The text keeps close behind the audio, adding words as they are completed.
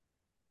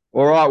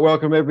All right,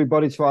 welcome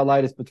everybody to our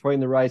latest Between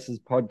the Races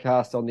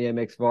podcast on the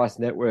MX Vice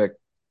Network.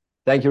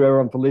 Thank you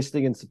everyone for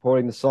listening and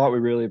supporting the site. We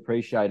really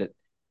appreciate it.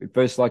 We'd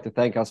first like to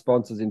thank our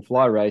sponsors in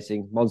Fly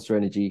Racing, Monster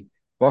Energy,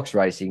 Box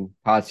Racing,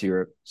 Parts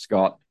Europe,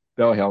 Scott,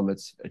 Bell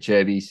Helmets,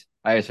 Acherbys,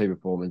 ASV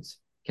Performance,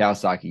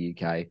 Kawasaki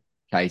UK,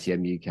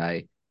 KTM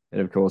UK,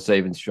 and of course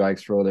Even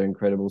Strokes for all their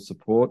incredible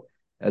support.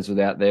 As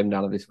without them,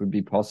 none of this would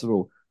be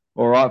possible.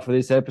 All right, for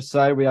this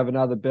episode, we have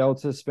another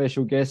belter,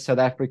 special guest, South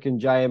African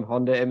JM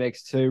Honda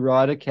MX2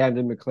 rider,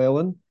 Camden Mc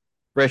Lellan.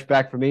 Fresh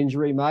back from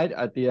injury, mate,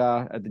 at the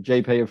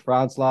GP of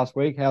France last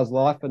week. How's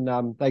life?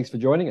 And thanks for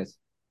joining us.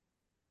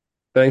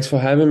 Thanks for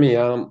having me.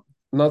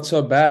 Not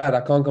so bad.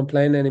 I can't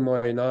complain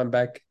anymore. I'm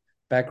back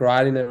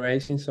riding and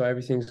racing, so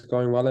everything's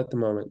going well at the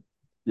moment.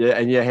 Yeah,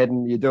 and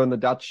you're doing the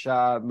Dutch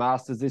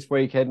Masters this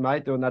weekend,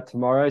 mate. Doing that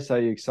tomorrow. So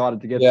you're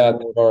excited to get Yeah,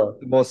 tomorrow.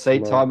 some more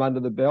seat Tomorrow. time under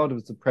the belt. It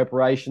was the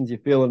preparations. You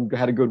feeling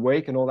had a good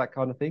week and all that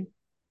kind of thing.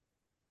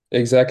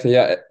 Exactly.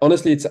 Yeah.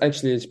 Honestly,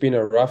 it's been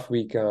a rough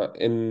week.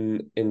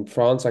 In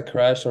France, I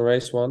crashed on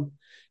race one,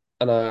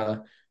 and I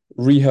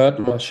re-hurt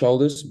my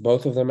shoulders,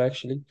 both of them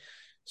actually.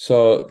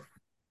 So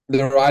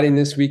the riding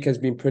this week has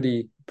been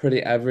pretty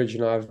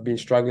average. I've been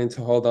struggling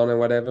to hold on and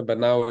whatever, but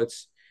now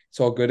it's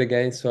all good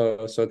again.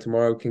 So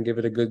tomorrow we can give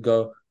it a good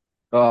go.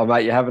 Oh,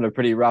 mate, you're having a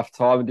pretty rough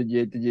time. Did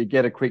you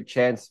get a quick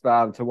chance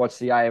to watch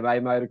the AMA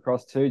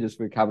motocross too? Just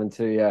we're coming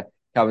to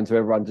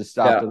everyone just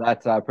Yeah.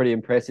 after that. Pretty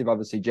impressive.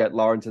 Obviously, Jet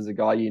Lawrence is a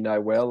guy you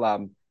know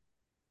well.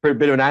 Pretty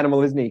bit of an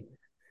animal, isn't he?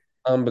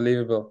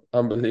 Unbelievable,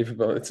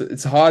 unbelievable.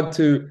 It's hard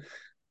to.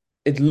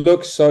 It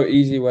looks so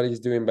easy what he's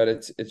doing, but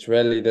it's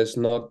really there's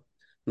not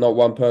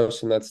one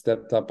person that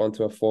stepped up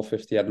onto a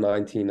 450 at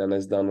 19 and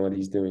has done what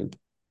he's doing.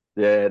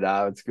 Yeah,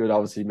 no, it's good.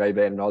 Obviously, me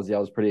being an Aussie, I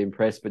was pretty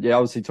impressed. But yeah,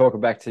 obviously,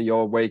 talking back to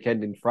your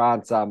weekend in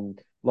France,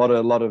 lot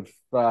of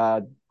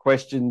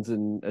questions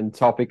and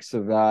topics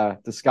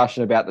of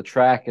discussion about the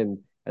track and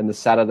the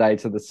Saturday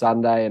to the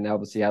Sunday, and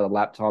obviously how the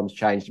lap times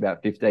changed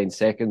about 15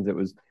 seconds. It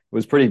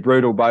was pretty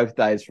brutal both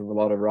days from a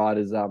lot of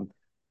riders.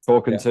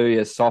 Talking Yeah, to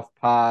you, soft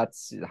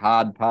parts,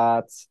 hard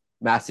parts,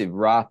 massive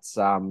ruts,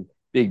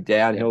 big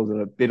yeah. downhills,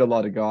 and a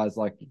lot of guys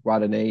like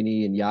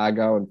Guadagnini and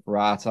Yago and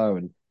Ferrato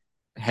and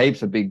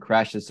heaps of big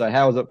crashes. So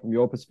how was it from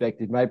your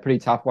perspective, mate? Pretty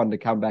tough one to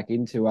come back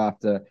into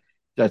after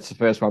that's the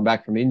first one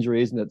back from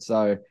injury, isn't it?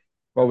 So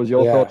what was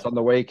your thoughts Yeah. on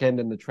the weekend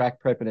and the track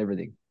prep and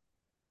everything?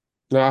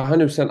 No,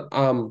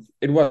 100%.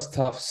 It was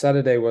tough.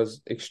 Saturday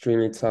was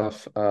extremely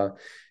tough.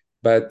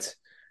 But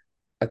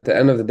at the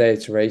end of the day,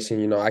 it's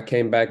racing. I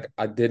came back.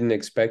 I didn't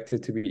expect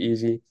it to be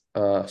easy.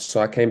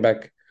 So I came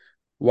back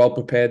well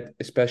prepared,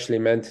 especially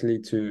mentally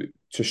to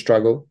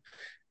struggle.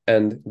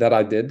 And that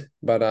I did.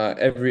 But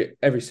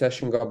every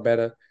session got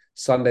better.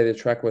 Sunday the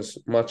track was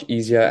much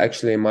easier,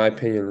 actually, in my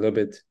opinion, a little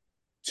bit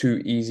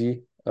too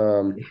easy.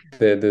 The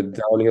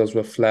downhills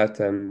were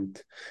flat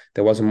and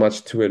there wasn't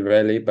much to it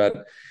really.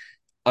 But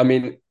I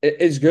mean,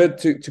 it's good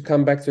to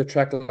come back to a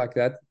track like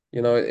that.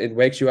 It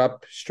wakes you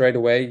up straight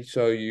away,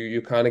 so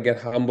you kind of get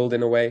humbled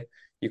in a way.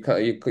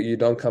 You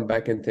don't come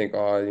back and think,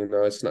 oh,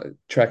 it's not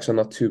tracks are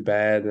not too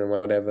bad and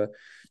whatever.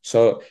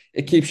 So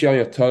it keeps you on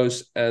your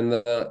toes.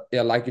 And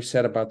yeah, like you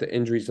said about the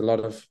injuries, a lot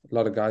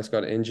of guys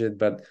got injured,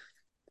 but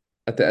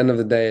at the end of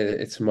the day,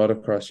 it's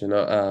motocross.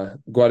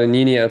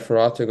 Guadagnini and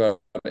Ferrato got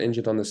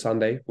injured on the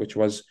Sunday, which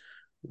was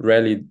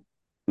really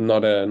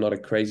not a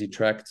crazy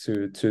track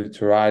to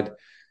ride.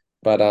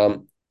 But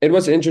it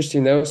was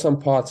interesting. There were some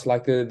parts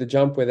like the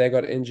jump where they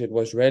got injured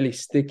was really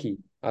sticky.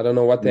 I don't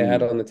know what they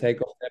had Mm. on the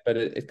takeoff there, but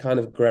it kind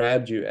of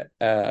grabbed you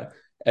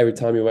every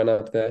time you went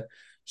up there.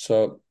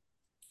 So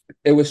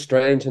it was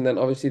strange. And then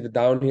obviously the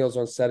downhills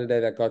on Saturday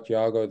that got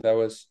Yago, that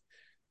was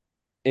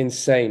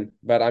insane.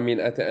 But I mean,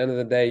 at the end of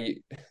the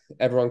day,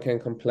 everyone can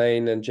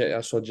complain. And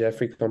I saw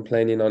Jeffrey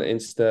complaining on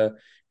Insta.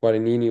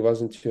 Guadagnini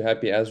wasn't too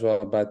happy as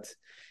well. But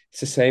it's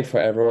the same for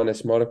everyone.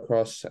 It's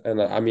motocross.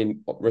 And I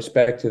mean,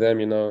 respect to them,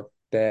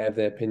 they have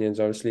their opinions,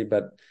 obviously.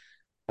 But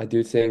I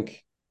do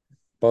think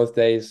both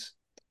days,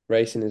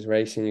 racing is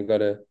racing. You got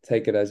to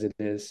take it as it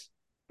is.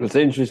 It's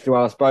interesting.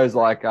 I suppose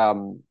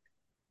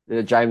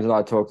James and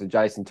I talked to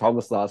Jason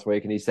Thomas last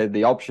week, and he said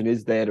the option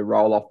is there to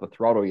roll off the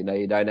throttle. You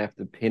don't have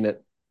to pin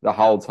it the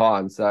whole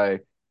time. So is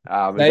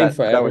Same that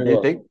for is that what you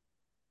everyone. think?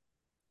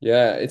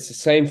 Yeah, it's the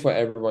same for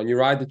everyone. You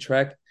ride the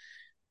track.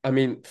 I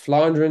mean,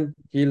 Flandrin,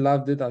 he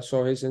loved it. I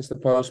saw his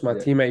Insta post. My Yeah.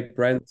 teammate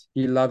Brent,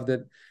 he loved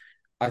it.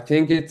 I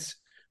think it's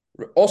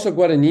also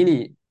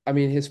Guadagnini. I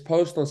mean, his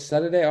post on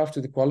Saturday after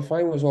the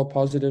qualifying was all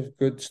positive,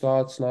 good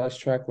starts, nice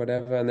track,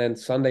 whatever. And then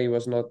Sunday he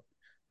was not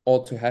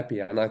all too happy.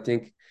 And I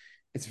think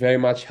it's very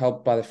much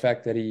helped by the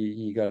fact that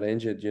he got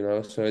injured.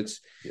 So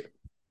Yeah.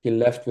 he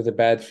left with a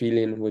bad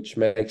feeling, which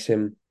makes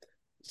him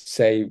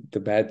say the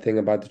bad thing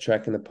about the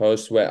track in the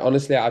post. Where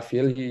honestly, I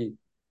feel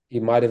he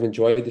might have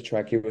enjoyed the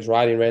track. He was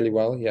riding really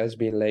well. He has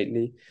been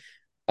lately.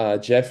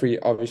 Jeffrey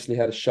obviously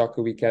had a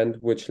shocker weekend,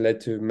 which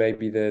led to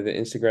maybe the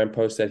Instagram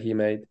post that he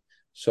made.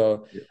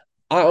 So Yeah.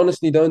 I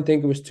honestly don't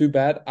think it was too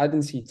bad. I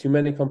didn't see too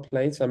many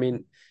complaints. I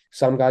mean,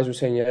 some guys were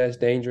saying, yeah, it's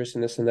dangerous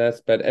and this and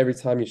that. But every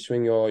time you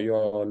swing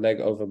your leg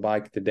over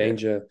bike, the Yeah.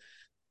 danger,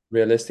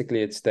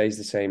 realistically, it stays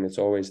the same. It's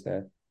always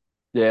there.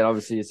 Yeah, and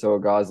obviously you saw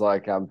guys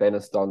like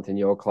Benestant in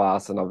your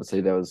class, and obviously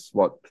there was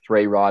what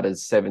three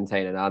riders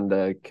 17 and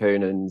under,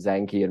 Kuhn,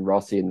 Zanke, and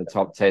Rossi in the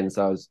top 10.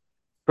 So it was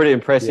pretty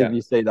impressive. Yeah.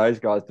 You see those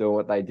guys doing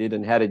what they did.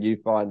 And how did you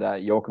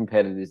find your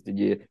competitors? Did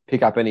you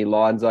pick up any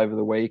lines over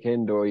the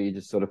weekend, or you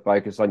just sort of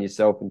focus on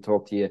yourself and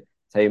talk to your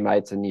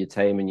teammates and your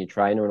team and your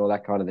trainer and all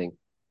that kind of thing?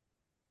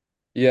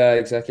 Yeah,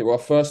 exactly. Well,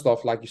 first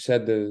off, like you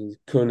said, the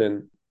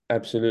Kunin,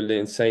 absolutely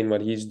insane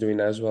what he's doing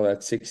as well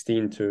at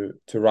 16 to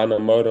run a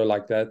moto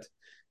like that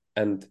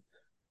and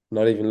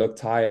not even look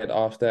tired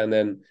after. And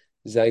then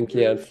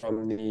Zankian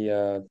from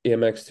the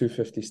EMX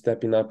 250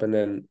 stepping up and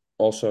then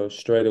also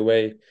straight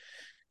away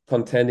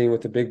contending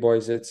with the big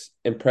boys. It's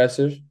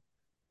impressive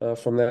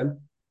from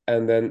them.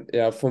 And then,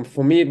 yeah,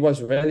 for me, it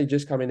was really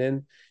just coming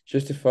in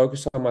just to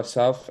focus on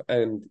myself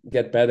and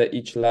get better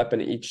each lap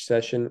and each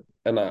session.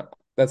 And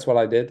that's what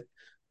I did.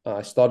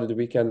 I started the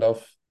weekend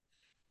off,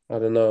 I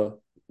don't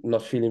know,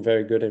 not feeling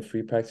very good in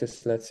free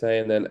practice, let's say.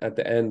 And then at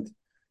the end,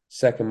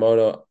 second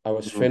moto, I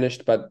was Mhm.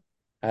 finished, but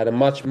I had a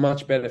much,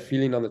 much better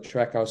feeling on the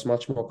track. I was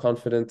much more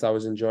confident. I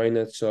was enjoying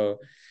it. So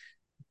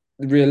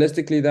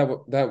realistically,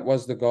 that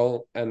was the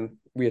goal, and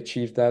we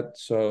achieved that.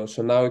 So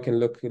now we can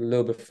look a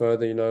little bit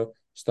further,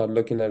 start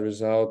looking at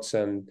results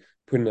and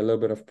putting a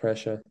little bit of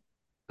pressure.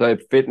 So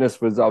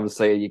fitness was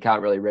obviously you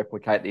can't really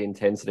replicate the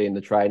intensity in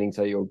the training,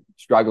 so you'll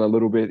struggle a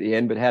little bit at the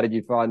end. But how did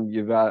you find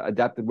you've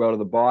adapted well to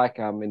the bike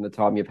in the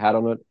time you've had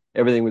on it?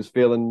 Everything was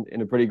feeling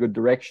in a pretty good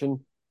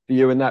direction for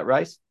you in that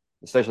race,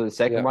 especially the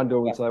second Yeah. one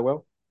doing so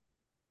well.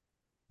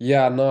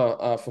 Yeah,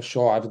 no, for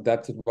sure. I've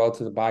adapted well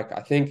to the bike.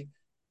 I think,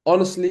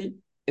 honestly,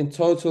 in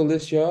total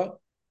this year,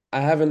 I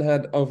haven't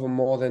had over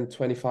more than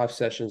 25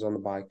 sessions on the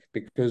bike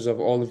because of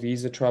all the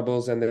visa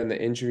troubles and then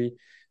the injury.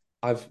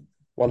 I've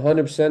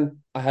 100%,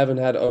 I haven't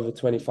had over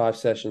 25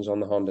 sessions on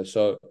the Honda.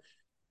 So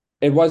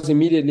it was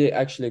immediately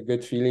actually a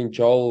good feeling.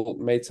 Joel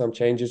made some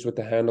changes with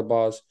the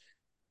handlebars,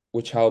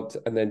 which helped.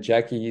 And then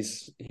Jackie,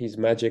 he's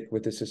magic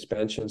with the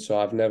suspension. So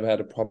I've never had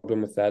a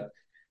problem with that.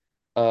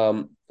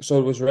 So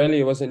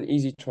it was an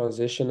easy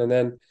transition. And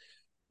then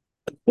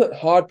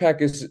hard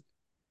pack is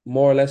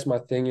more or less my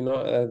thing,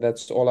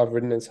 that's all I've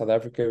ridden in South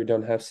Africa. We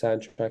don't have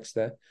sand tracks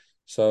there.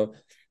 So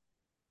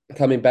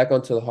coming back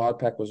onto the hard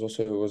pack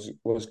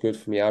was good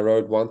for me. I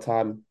rode one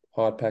time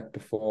hard pack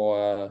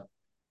before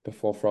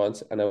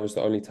France, and that was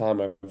the only time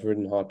I've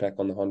ridden hard pack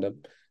on the Honda.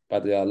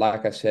 But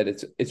like I said,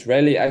 it's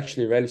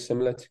really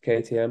similar to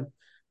KTM,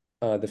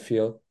 the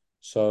feel.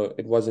 So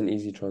it was an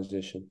easy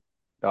transition.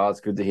 Oh,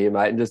 it's good to hear,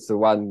 mate. And just the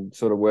one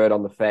sort of word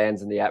on the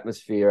fans and the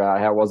atmosphere.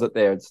 How was it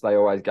there? They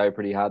always go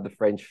pretty hard, the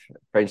French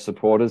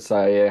supporters.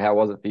 So yeah, how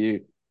was it for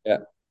you? Yeah.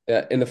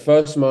 Yeah. In the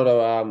first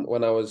moto,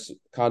 when I was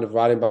kind of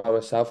riding by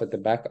myself at the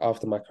back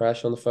after my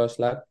crash on the first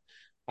lap,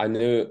 I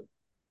knew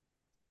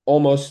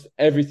almost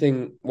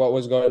everything what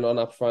was going on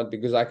up front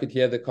because I could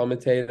hear the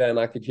commentator and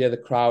I could hear the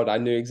crowd. I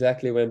knew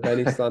exactly when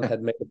Benny Stunt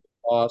had made a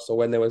pass or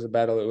when there was a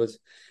battle.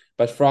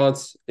 But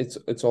France,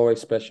 it's always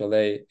special.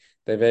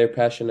 They're very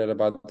passionate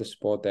about the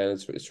sport there,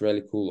 and it's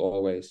really cool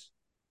always.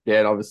 Yeah,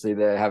 and obviously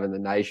they're having the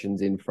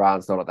nations in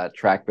France, not at that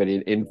track, but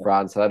in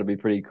France. So that'll be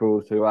pretty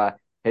cool to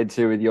head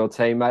to with your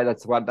team, mate.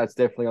 That's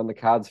definitely on the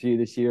cards for you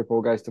this year if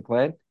all goes to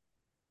plan.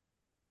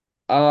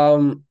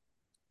 Um,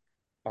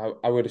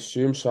 I would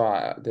assume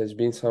so. There's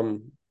been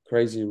some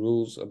crazy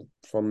rules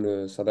from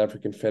the South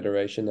African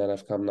Federation that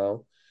have come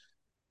now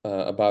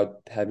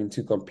about having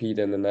to compete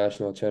in the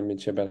national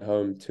championship at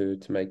home to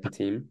make the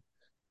team.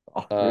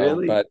 Oh,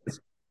 really? But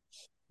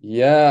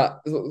yeah,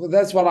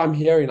 that's what I'm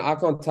hearing. I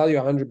can't tell you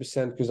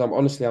 100% because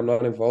I'm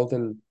not involved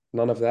in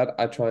none of that.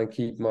 I try and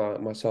keep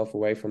myself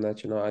away from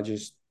that. I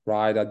just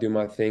ride, I do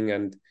my thing,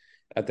 and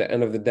at the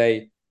end of the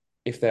day,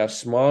 if they are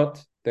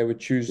smart, they would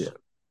Yeah. choose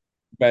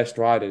best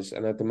riders.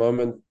 And at the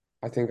moment,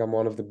 I think I'm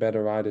one of the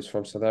better riders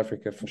from South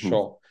Africa for Mhm.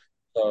 sure.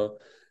 So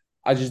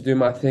I just do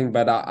my thing,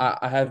 but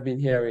I have been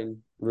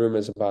hearing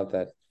rumors about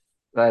that.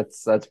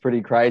 That's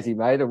pretty crazy,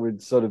 mate. It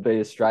would sort of be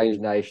a strange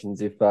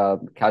nations if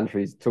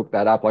countries took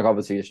that up. Like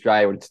obviously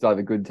Australia would still have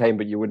a good team,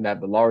 but you wouldn't have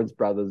the Lawrence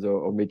brothers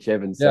or Mitch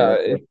Evans. So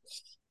Yeah,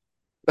 that's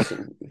it's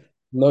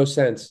no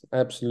sense. yeah.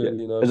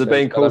 Absolutely no Has it sense.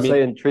 been But I cool mean,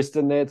 seeing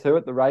Tristan there too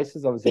at the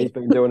races? Obviously he's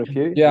been doing a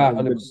few. Has it yeah,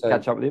 been good to 100%.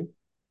 catch up with him?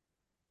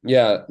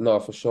 Yeah, no,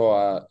 for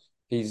sure.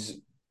 He's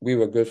we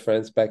were good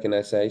friends back in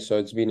SA, so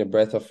it's been a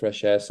breath of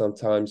fresh air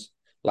sometimes.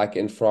 Like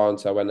in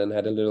France, I went and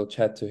had a little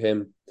chat to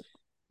him,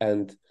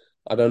 and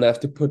I don't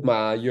have to put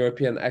my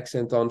European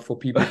accent on for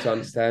people to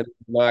understand.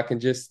 Now I can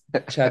just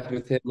chat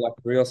with him like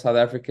a real South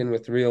African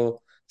with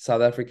real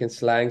South African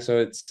slang. So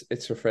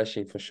it's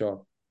refreshing for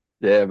sure.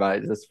 Yeah,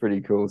 mate, that's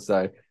pretty cool.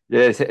 So,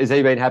 yeah, has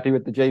he been happy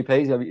with the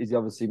GPs? Is he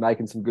obviously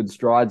making some good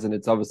strides? And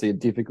it's obviously a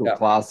difficult Yeah,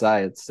 class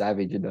A. It's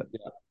savage, isn't it?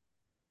 yeah,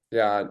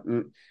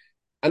 yeah.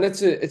 And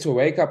it's a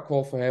wake up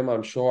call for him,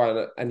 I'm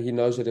sure, and he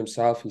knows it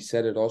himself. He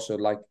said it also.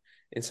 Like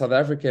in South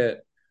Africa,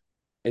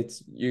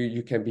 it's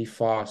you can be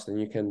fast and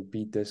you can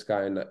beat this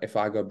guy, and if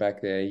I go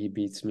back there, he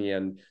beats me,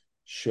 and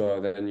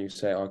sure, then you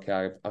say,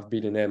 okay, I've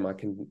beaten him, I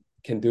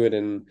can do it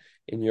in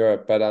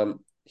Europe. But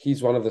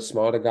he's one of the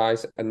smarter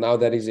guys, and now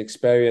that he's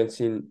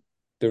experiencing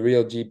the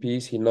real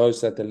GPs, he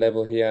knows that the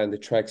level here and the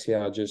tracks here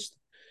are just,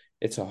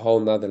 it's a whole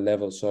nother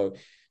level. So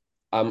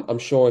I'm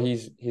sure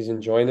he's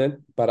enjoying it.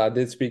 But I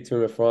did speak to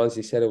him in France.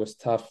 He said it was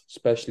tough,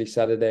 especially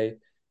Saturday.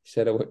 He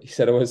said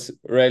it was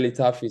really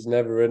tough. He's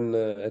never ridden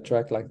a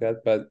track like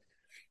that. But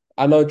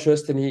I know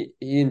Tristan.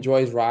 He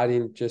enjoys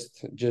riding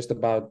just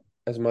about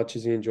as much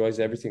as he enjoys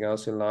everything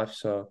else in life.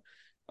 So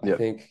I Yeah.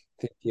 think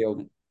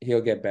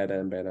he'll get better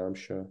and better, I'm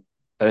sure.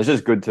 And it's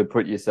just good to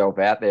put yourself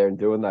out there and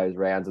doing those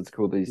rounds. It's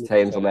cool these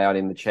teams Yeah. allowing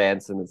him the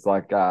chance, and it's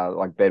like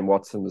Ben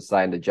Watson was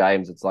saying to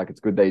James, it's like it's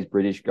good these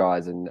British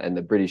guys and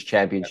the British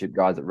Championship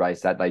guys that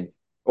race that they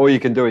all you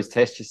can do is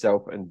test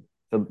yourself and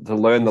to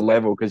learn the Exactly.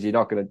 level because you're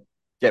not going to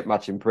get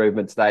much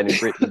improvement staying in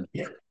Britain,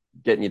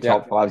 getting your Yeah.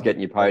 top fives,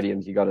 getting your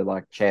podiums. You got to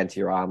like chance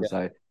your arm.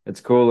 So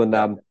it's cool. And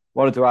Yeah.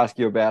 wanted to ask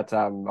you about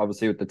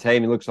obviously with the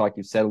team, it looks like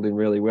you've settled in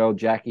really well.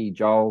 Jackie,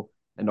 Joel,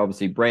 and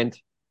obviously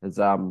Brent has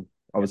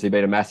obviously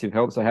been a massive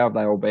help. So how have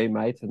they all been,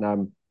 mate?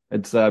 And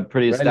it's a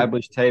pretty Really.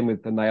 established team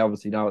with, and they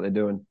obviously know what they're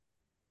doing.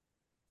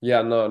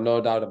 Yeah, no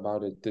doubt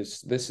about it.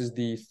 This is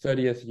the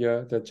 30th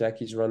year that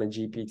Jackie's run a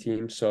GP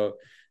team, so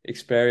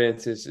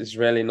experience is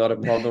really not a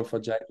problem for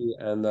Jackie,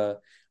 and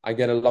I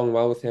get along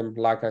well with him.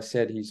 Like I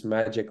said, he's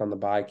magic on the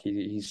bike.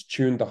 He's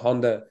tuned the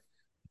Honda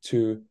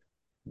to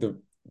the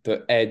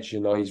the edge.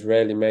 He's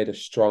really made a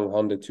strong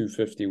Honda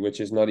 250, which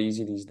is not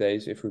easy these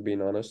days, if we're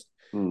being honest.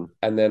 Mm.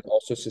 And then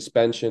also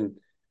suspension,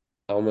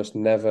 I almost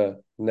never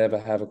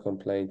have a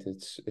complaint.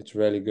 It's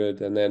really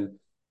good. And then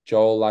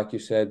Joel, like you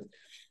said,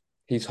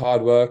 he's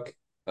hard work.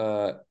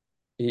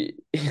 He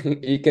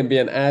he can be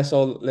an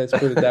asshole. Let's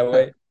put it that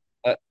way.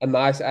 A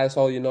nice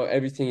asshole.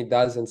 Everything he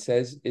does and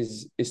says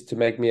is to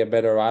make me a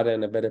better rider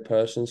and a better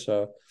person.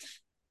 So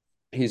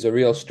he's a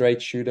real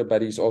straight shooter,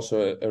 but he's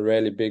also a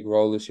really big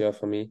role this year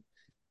for me.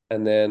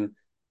 And then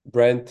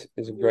Brent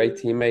is a great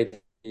teammate.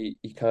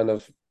 He kind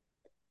of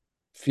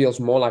feels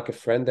more like a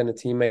friend than a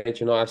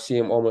teammate. I see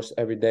him almost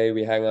every day.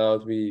 We hang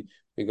out. We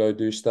go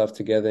do stuff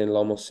together in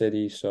Lomo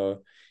City.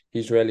 So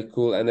he's really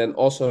cool. And then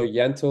also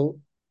Yentel,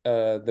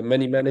 the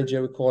mini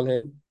manager we call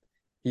him.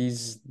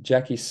 He's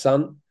Jackie's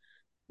son.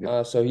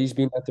 Yep. So he's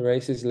been at the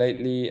races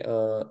lately,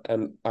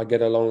 and I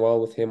get along well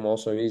with him.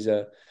 Also, he's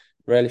a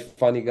really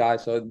funny guy.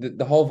 So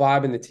the whole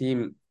vibe in the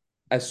team,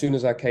 as soon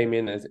as I came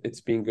in, it's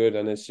been good,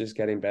 and it's just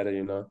getting better.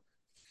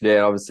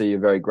 Yeah, obviously you're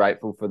very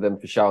grateful for them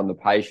for showing the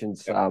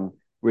patience Yeah,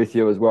 with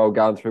you as well,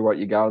 going through what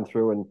you're going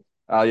through. And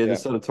yeah, yeah.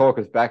 just sort of talk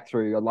us back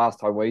through last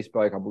time we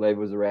spoke, I believe it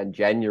was around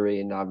January,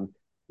 and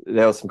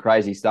there was some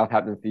crazy stuff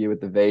happening for you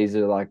with the visa,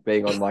 like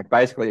being on like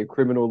basically a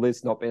criminal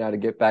list, not being able to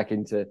get back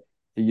into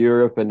to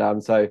Europe.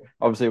 And so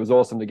obviously it was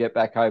awesome to get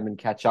back home and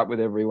catch up with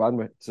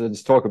everyone. So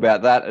just talk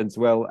about that as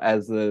well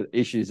as the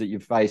issues that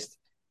you've faced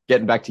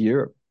getting back to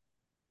Europe.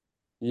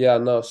 Yeah,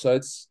 no. So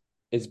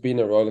it's been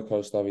a roller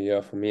coaster of a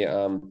year for me.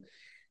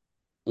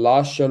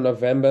 Last year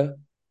November,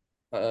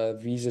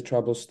 visa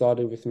trouble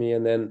started with me,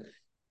 and then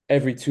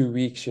every 2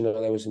 weeks,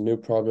 there was a new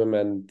problem,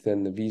 and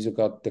then the visa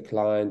got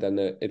declined, and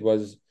it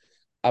was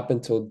up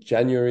until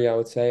January, I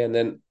would say, and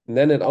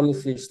then it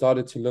honestly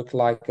started to look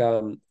like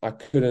I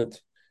couldn't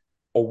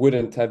or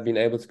wouldn't have been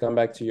able to come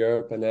back to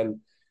Europe, and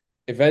then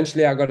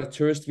eventually I got a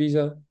tourist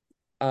visa,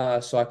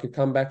 so I could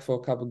come back for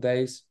a couple of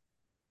days,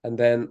 and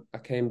then I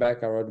came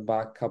back. I rode the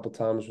bike a couple of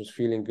times, was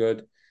feeling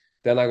good.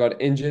 Then I got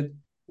injured,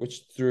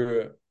 which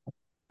threw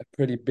a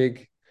pretty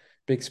big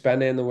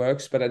spanner in the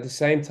works. But at the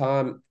same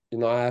time,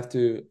 I have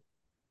to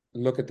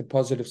look at the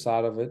positive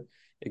side of it.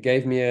 It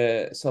gave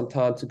me some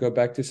time to go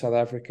back to South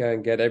Africa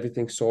and get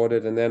everything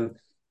sorted. And then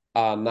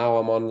now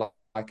I'm on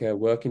like a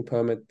working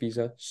permit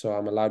visa. So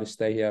I'm allowed to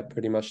stay here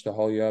pretty much the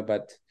whole year.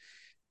 But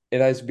it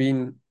has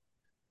been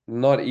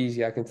not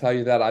easy. I can tell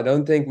you that. I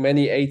don't think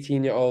many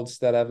 18-year-olds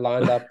that have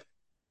lined up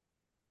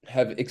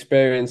have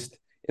experienced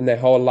in their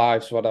whole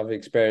lives what I've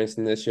experienced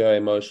in this year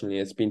emotionally.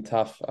 It's been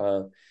tough.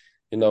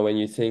 When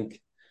you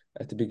think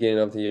at the beginning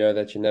of the year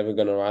that you're never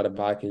going to ride a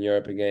bike in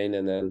Europe again,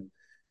 and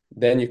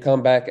then you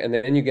come back and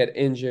then you get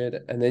injured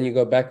and then you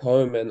go back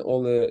home and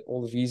all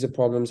the visa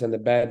problems and the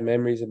bad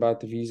memories about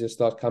the visa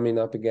start coming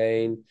up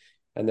again.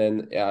 And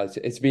then yeah,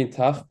 it's been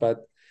tough,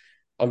 but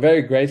I'm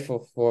very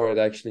grateful for it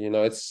actually.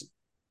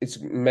 It's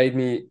made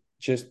me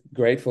just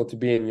grateful to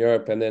be in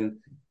Europe and then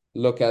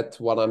look at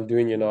what I'm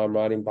doing. I'm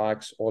riding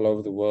bikes all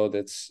over the world.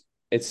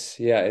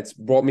 It's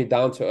brought me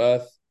down to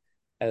earth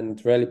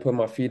and really put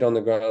my feet on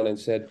the ground and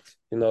said,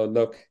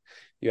 look,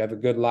 you have a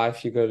good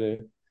life. You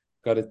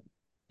gotta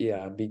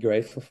yeah, be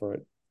grateful for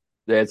it.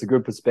 Yeah, it's a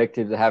good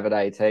perspective to have at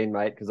 18,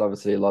 mate, because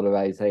obviously a lot of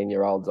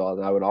 18-year-olds, I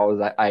know when I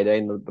was at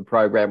 18, the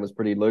program was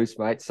pretty loose,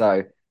 mate.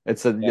 So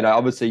Yeah.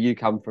 obviously you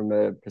come from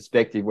a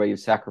perspective where you've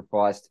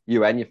sacrificed,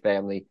 you and your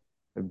family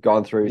have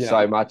gone through Yeah.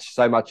 so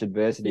much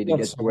adversity to Not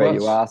get so to where you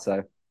much. are.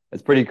 So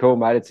it's pretty cool,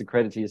 mate. It's a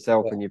credit to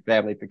yourself Yeah. and your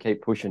family for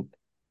keep pushing.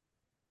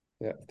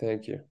 Yeah.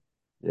 Thank you.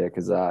 Yeah,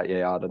 because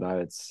yeah, I don't know.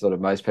 It's sort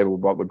of most people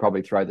would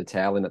probably throw the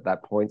towel in at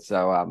that point.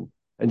 So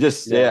and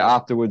just yeah, Yeah.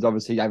 afterwards,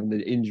 obviously having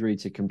the injury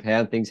to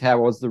compound things. How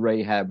was the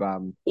rehab?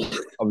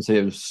 Obviously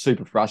it was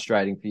super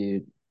frustrating for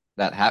you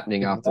that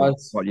happening It after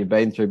was. what you've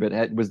been through.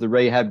 But was the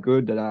rehab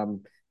good?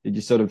 And did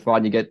you sort of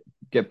find you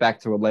get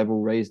back to a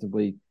level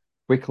reasonably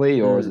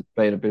quickly, or has Mm, it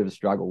been a bit of a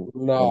struggle?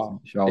 Obviously, no,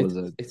 the shoulders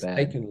are it's bad.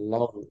 taken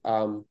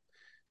long.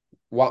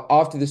 Well,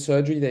 after the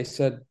surgery, they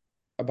said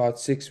about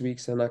 6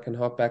 weeks, and I can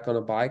hop back on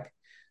a bike.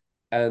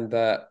 And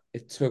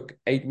it took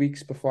 8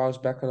 weeks before I was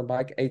back on a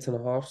bike,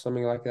 8.5,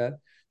 something like that.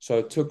 So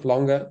it took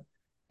longer.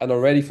 And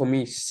already for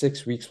me,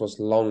 6 weeks was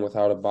long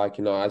without a bike.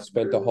 You know, I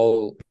spent the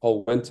whole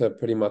winter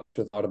pretty much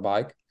without a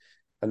bike,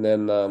 and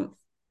then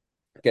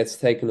gets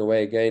taken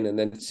away again. And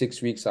then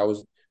 6 weeks I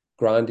was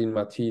grinding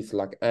my teeth,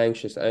 like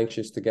anxious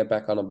to get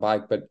back on a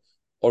bike. But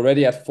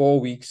already at 4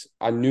 weeks,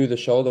 I knew the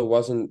shoulder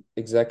wasn't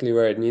exactly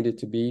where it needed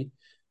to be.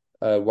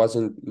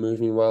 Wasn't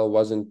moving well,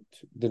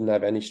 didn't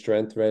have any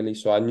strength really.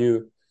 So I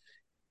knew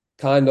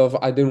kind of,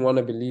 I didn't want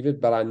to believe it,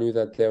 but I knew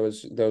that there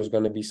was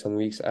going to be some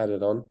weeks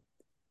added on.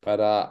 But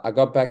I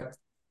got back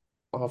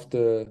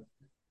after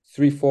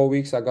 3 4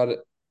 weeks. I got it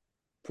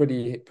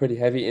pretty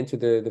heavy into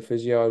the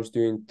physio. I was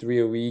doing 3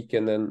 a week,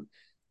 and then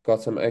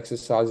got some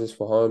exercises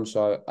for home.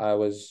 So I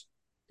was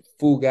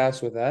full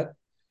gas with that.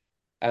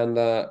 And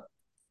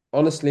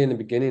honestly, in the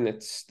beginning,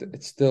 it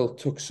still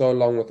took so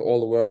long with all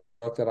the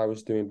work that I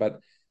was doing. But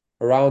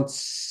around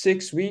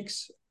 6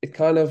 weeks, it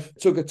kind of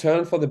took a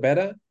turn for the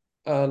better.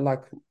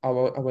 Like I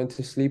went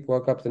to sleep,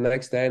 woke up the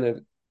next day, and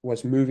it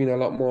was moving a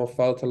lot more,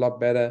 felt a lot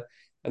better.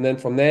 And then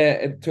from there,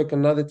 it took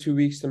another 2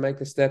 weeks to make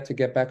the step to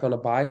get back on a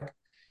bike.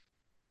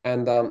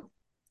 And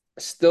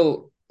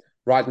still,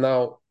 right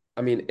now,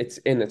 I mean,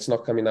 it's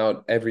not coming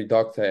out. Every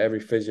doctor, every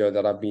physio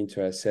that I've been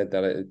to has said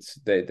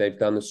that they've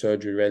done the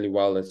surgery really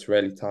well. It's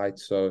really tight,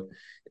 so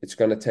it's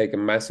going to take a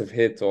massive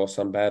hit or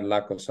some bad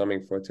luck or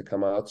something for it to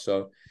come out.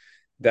 So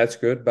that's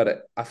good,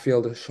 but I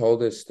feel the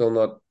shoulder is still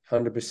not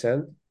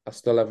 100%. I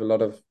still have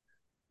not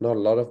a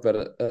lot of,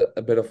 but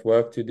a bit of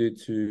work to do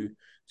to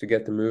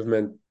get the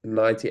movement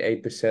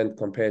 98%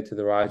 compared to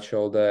the right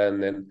shoulder.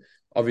 And then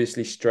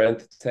obviously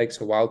strength takes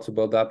a while to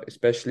build up,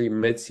 especially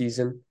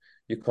mid-season.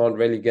 You can't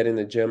really get in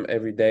the gym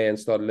every day and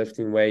start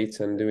lifting weights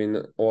and doing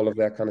all of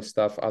that kind of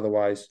stuff.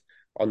 Otherwise,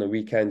 on the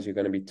weekends, you're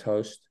going to be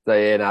toast. So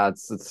yeah, no,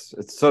 it's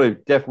sort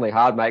of definitely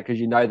hard, mate,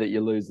 because you know that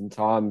you're losing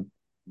time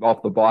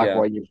off the bike Yeah.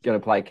 while you're going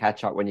to play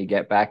catch up when you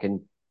get back.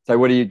 And so,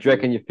 what do you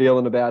reckon? You're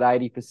feeling about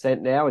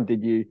 80% now? And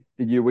did you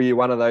were you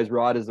one of those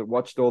riders that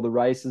watched all the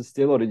races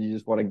still, or did you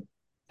just want to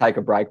take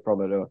a break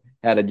from it, or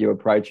how did you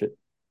approach it?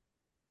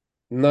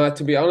 No,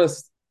 to be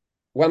honest,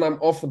 when I'm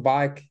off the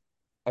bike,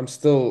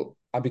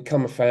 I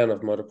become a fan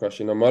of motocross.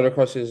 You know,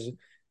 motocross is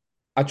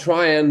I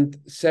try and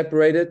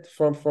separate it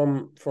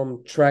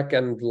from track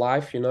and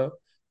life, you know,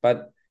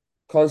 but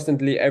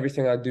constantly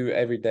everything I do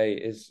every day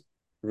is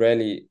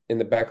really in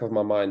the back of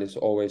my mind is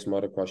always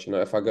motocross. You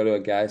know, if I go to a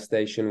gas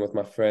station with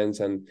my friends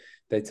and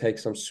they take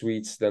some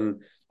sweets, then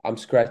I'm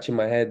scratching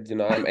my head. You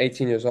know, I'm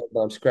 18 years old, but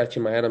I'm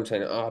scratching my head. I'm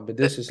saying, but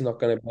this is not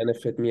going to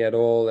benefit me at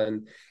all.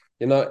 And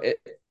you know,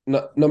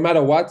 no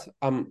matter what,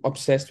 I'm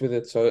obsessed with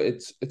it. So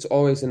it's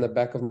always in the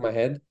back of my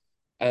head.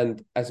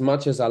 And as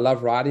much as I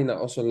love riding, I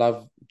also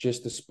love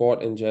just the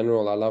sport in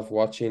general. I love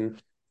watching.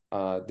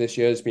 This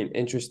year has been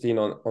interesting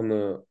on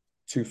the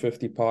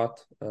 250 part.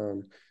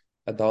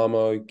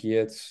 Adamo,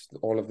 Geertz,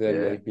 all of them,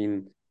 Yeah,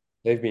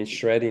 they've been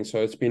shredding. So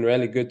it's been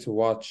really good to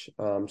watch.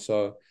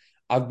 So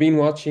I've been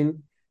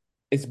watching.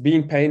 It's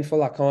been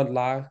painful, I can't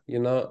lie, you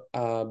know.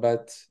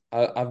 But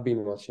I've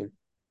been watching.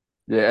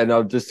 yeah.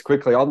 And just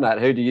quickly on that,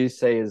 who do you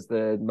see as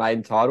the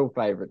main title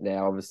favorite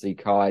now? Obviously,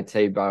 Kai,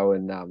 Tebow,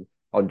 and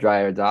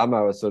Andrea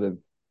Adamo are sort of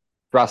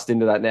thrust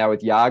into that now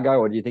with Yago,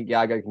 or do you think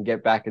Yago can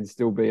get back and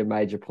still be a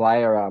major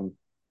player?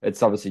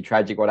 It's obviously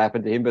tragic what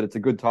happened to him, but it's a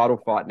good title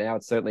fight now.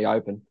 It's certainly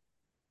open.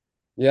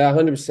 Yeah,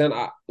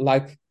 100%.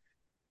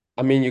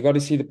 I mean, you got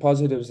to see the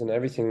positives and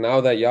everything.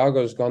 Now that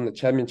Yago's gone, the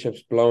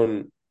championship's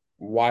blown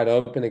wide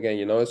open again.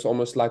 You know, it's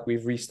almost like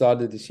we've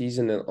restarted the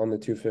season on the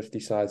 250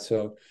 side.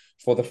 So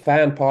for the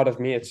fan part of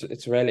me,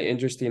 it's really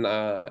interesting.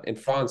 In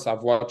France,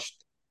 I've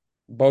watched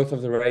both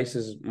of the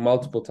races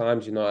multiple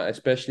times. You know,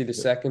 especially the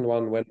second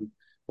one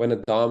when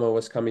Adama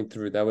was coming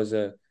through. That was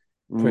a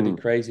pretty Mm,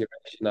 crazy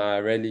race. You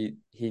know,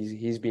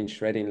 he's been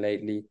shredding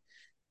lately.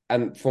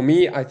 And for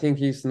me, I think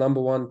he's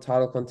number one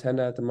title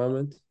contender at the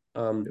moment.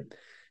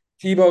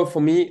 Tebow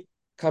for me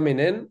coming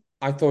in,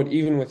 I thought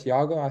even with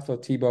Yago, I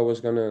thought Tebow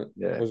was gonna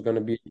yeah, was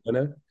gonna be a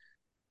winner,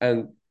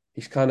 and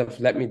he's kind of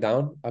let me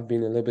down. I've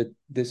been a little bit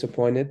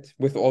disappointed,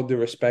 with all due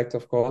respect,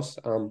 of course.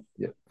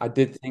 yeah, I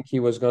did think he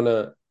was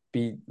gonna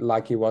be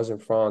like he was in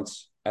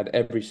France at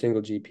every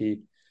single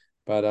GP,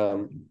 but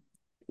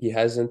he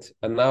hasn't.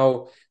 And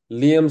now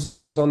Liam's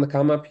on the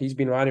come up. He's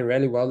been riding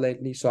really well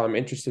lately, so I'm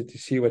interested to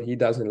see what he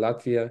does in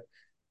Latvia.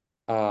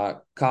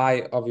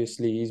 Kai,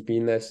 obviously, he's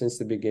been there since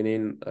the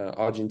beginning.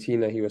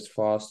 Argentina, he was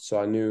fast, so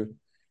I knew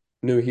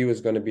he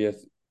was going to be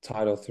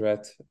title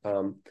threat.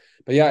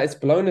 But yeah, it's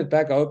blown it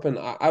back open.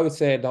 I would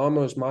say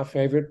Adamo is my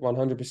favorite,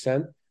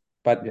 100%.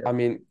 But Yeah. I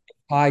mean, if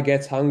Pi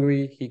gets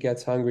hungry, he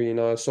gets hungry. You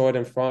know, I saw it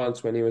in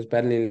France when he was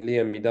battling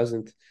Liam. He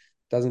doesn't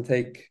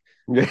take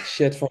Yeah.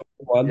 shit from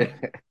anyone.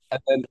 Yeah.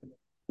 And then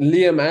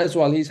Liam as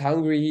well, he's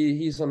hungry.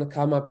 He's on the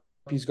come up.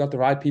 He's got the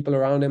right people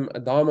around him.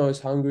 Adamo is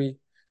hungry.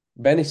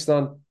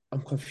 Benistan,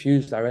 I'm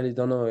confused. I really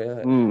don't know.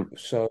 Yeah. Mm.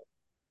 So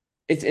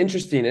it's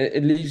interesting.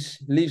 It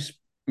leaves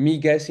me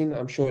guessing.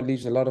 I'm sure it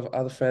leaves a lot of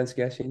other fans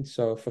guessing.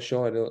 So for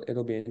sure,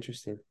 it'll be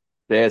interesting.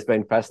 Yeah, it's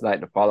been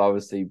fascinating to follow.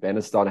 Obviously,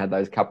 Beniston had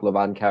those couple of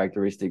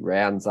uncharacteristic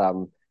rounds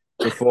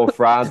before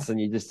France,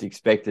 and you just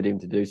expected him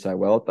to do so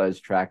well at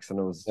those tracks, and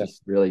it was Yeah,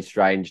 just really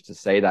strange to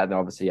see that. And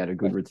obviously, he had a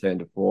good return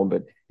to form.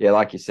 But yeah,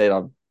 like you said,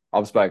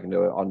 I've spoken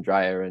to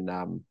Andrea,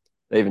 and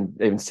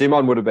even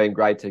Simon would have been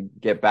great to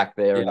get back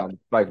there. And yeah, I've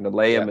spoken to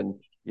yeah, Liam,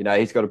 and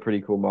he's got a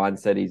pretty cool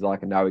mindset. He's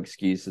like a no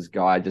excuses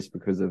guy, just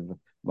because of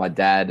my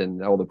dad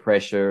and all the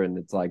pressure, and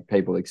it's like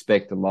people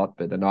expect a lot,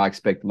 but then I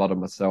expect a lot of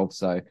myself.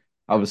 So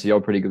obviously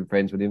you're pretty good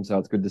friends with him, so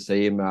it's good to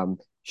see him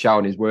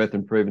showing his worth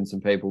and proving some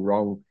people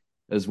wrong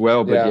as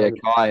well. But yeah. yeah,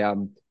 Kai,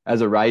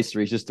 as a racer,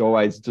 he's just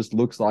always just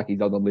looks like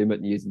he's on the limit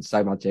and using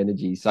so much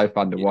energy. He's so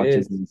fun to It watch,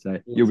 is. isn't he? So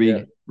It you'll is, yeah,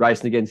 be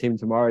racing against him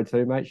tomorrow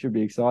too, mate. Should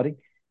be exciting.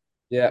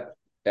 yeah,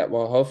 yeah.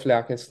 Well, hopefully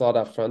I can start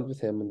up front with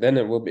him, and then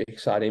it will be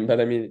exciting.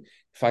 But I mean,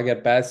 if I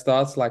get bad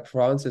starts like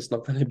France, it's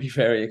not going to be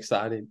very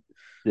exciting.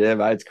 Yeah,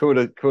 mate, it's cool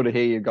to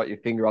hear you've got your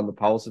finger on the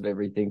pulse of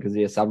everything, because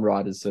yeah, some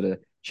riders sort of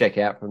check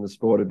out from the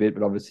sport a bit,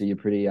 but obviously you're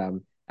pretty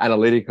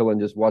analytical and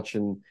just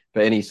watching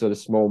for any sort of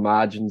small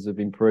margins of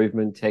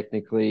improvement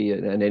technically,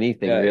 and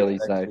anything Yeah, really.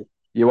 So exactly.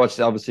 you watch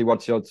obviously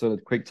what's your sort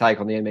of quick take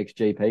on the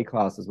MXGP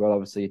class as well?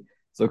 Obviously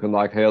it's looking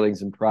like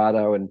Hurlings and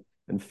Prado and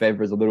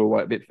Febvre's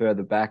a bit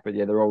further back, but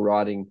yeah, they're all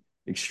riding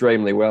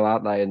extremely well,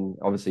 aren't they? And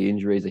obviously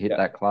injuries have hit Yeah,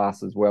 that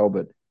class as well,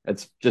 but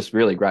it's just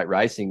really great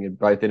racing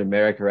both in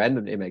America and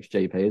in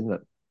MXGP, isn't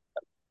it?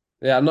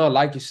 yeah. No,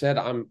 like you said,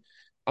 I'm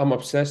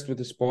obsessed with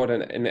the sport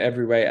in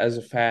every way. As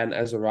a fan,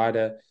 as a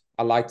rider,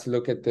 I like to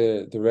look at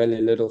the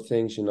really little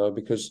things,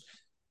 because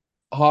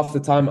half the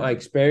time I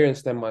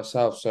experience them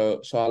myself.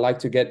 So I like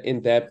to get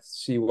in depth,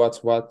 see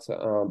what's what.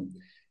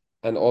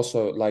 And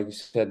also, like you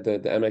said, the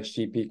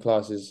MXGP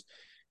classes.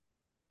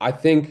 I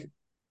think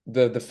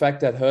the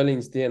fact that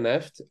Hurling's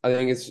DNF'd, I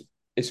think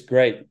it's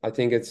great. I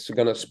think it's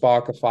gonna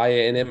spark a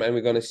fire in him, and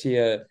we're gonna see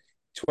a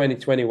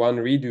 2021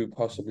 redo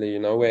possibly.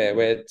 Where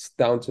it's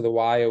down to the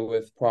wire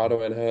with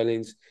Prado and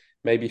Hurling's.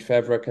 Maybe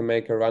Fevre can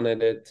make a run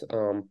at it.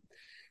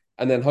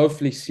 And then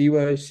hopefully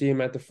Siwa, see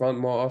him at the front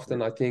more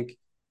often. I think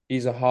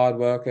he's a hard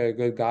worker, a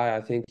good guy.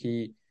 I think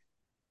he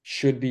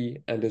should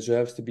be and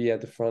deserves to be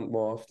at the front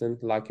more often,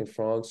 like in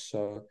France.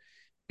 So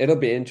it'll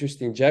be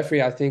interesting.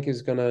 Jeffrey, I think,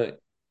 is gonna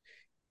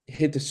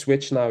hit the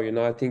switch now.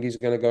 I think he's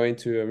gonna go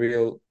into a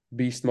real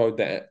beast mode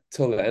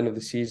till the end of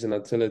the season,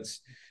 until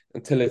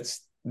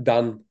it's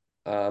done.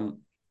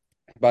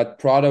 But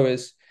Prado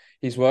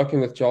he's working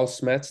with Joel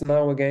Smets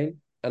now again,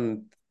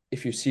 and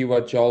if you see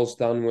what Joel's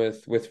done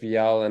with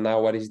Vial and now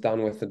what he's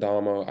done with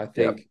Adamo, I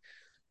Yeah. think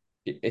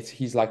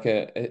he's like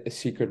a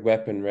secret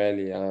weapon,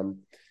 really.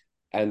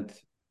 And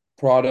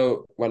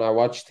Prado, when I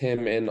watched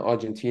him in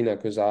Argentina,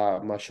 because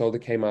my shoulder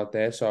came out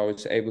there, so I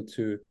was able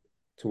to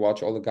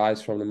watch all the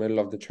guys from the middle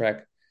of the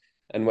track.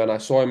 And when I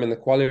saw him in the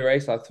quali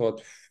race, I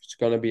thought it's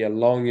going to be a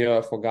long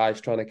year for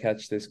guys trying to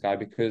catch this guy,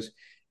 because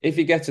if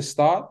he gets a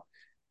start,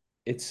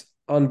 it's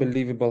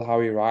unbelievable how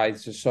he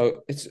rides.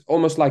 So it's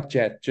almost like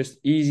Jet, just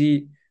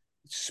easy,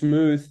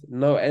 smooth,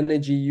 no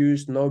energy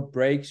used, no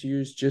brakes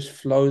used, just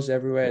flows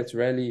everywhere. Yeah. It's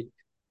really,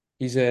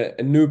 he's a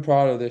new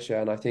Prado this year,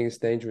 and I think it's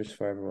dangerous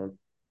for everyone.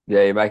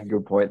 Yeah, you make a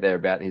good point there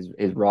about his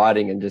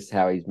riding and just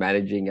how he's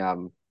managing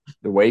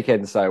the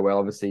weekend so well.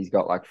 Obviously, he's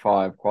got like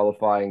 5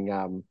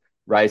 qualifying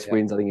race Yeah,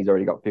 wins. I think he's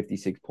already got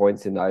 56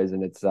 points in those,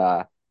 and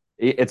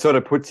it sort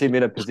of puts him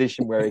in a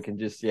position where he can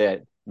just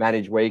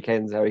manage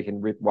weekends, how he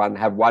can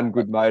have one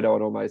good moto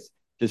and almost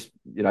just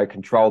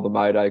control the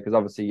moto, because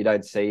obviously you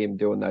don't see him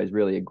doing those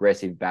really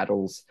aggressive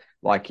battles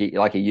like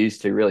he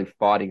used to, really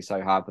fighting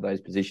so hard for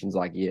those positions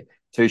like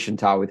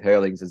Tuchental with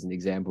Hurlings as an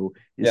example.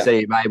 You yeah,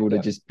 see him able to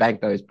yeah. just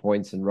bank those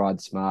points and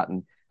ride smart.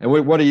 And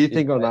what do you He's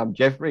think on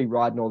Jeffrey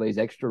riding all these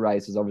extra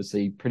races?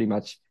 Obviously, pretty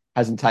much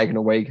hasn't taken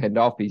a weekend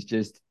off. He's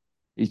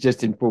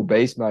just in full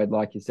beast mode,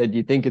 like you said. Do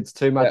you think it's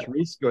too yeah. much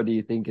risk, or do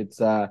you think it's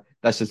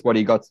that's just what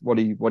he got, what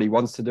he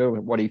wants to do,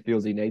 and what he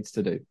feels he needs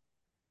to do?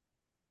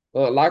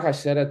 Well, like I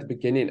said at the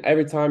beginning,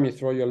 every time you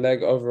throw your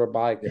leg over a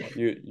bike,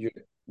 Yeah, you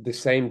the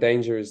same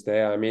danger is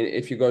there. I mean,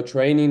 if you go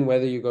training,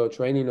 whether you go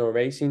training or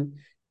racing,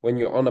 when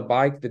you're on a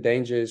bike, the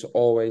danger is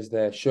always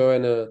there. Sure,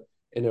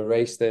 in a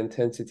race, the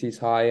intensity is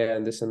higher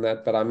and this and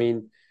that. But I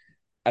mean,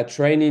 at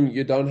training,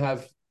 you don't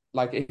have,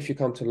 like, if you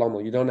come to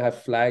Lommel, you don't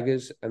have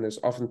flaggers, and there's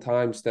often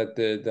times that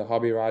the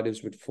hobby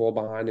riders would fall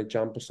behind a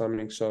jump or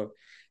something. So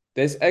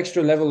there's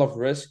extra level of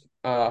risk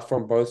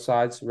from both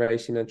sides,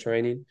 racing and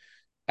training.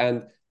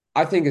 And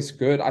I think it's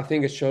good. I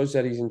think it shows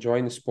that he's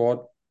enjoying the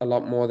sport a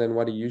lot more than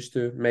what he used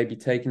to. Maybe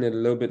taking it a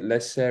little bit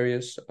less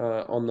serious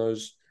on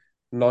those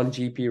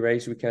non-GP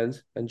race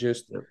weekends and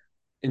just Yep.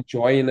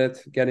 enjoying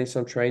it, getting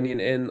some training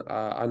in.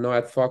 I know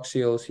at Fox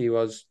Hills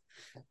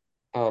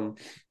um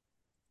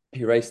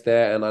he raced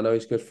there, and I know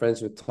he's good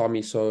friends with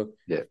Tommy. So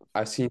Yeah.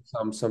 I've seen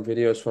some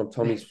videos from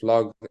Tommy's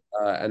vlog,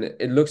 and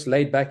it looks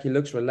laid back. He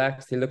looks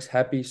relaxed. He looks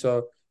happy.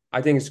 So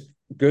I think it's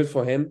good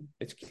for him.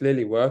 It's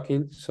clearly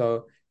working.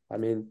 So I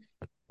mean,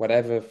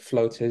 whatever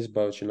floats his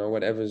boat,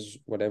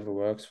 whatever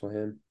works for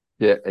him.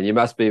 Yeah, and you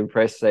must be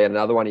impressed seeing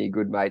another one of your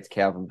good mates,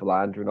 Calvin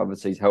Verlander, and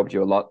obviously he's helped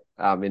you a lot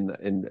in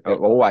Yeah.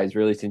 always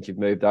really since you've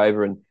moved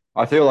over. And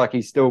I feel like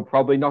he's still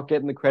probably not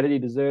getting the credit he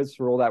deserves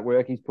for all that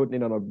work he's putting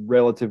in on a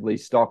relatively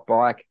stock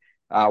bike,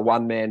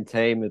 one man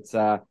team. It's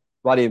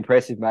bloody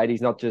impressive, mate.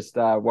 He's not just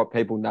what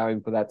people know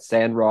him for, that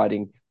sand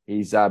riding.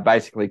 He's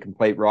basically a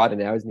complete rider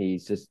now, isn't he?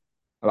 He's just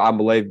an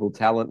unbelievable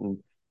talent. And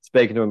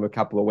speaking to him a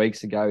couple of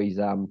weeks ago, he's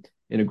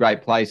in a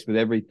great place with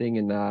everything.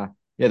 And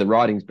yeah, the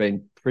riding's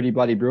been pretty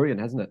bloody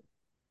brilliant, hasn't it?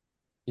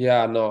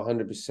 Yeah, no,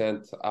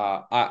 100%.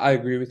 I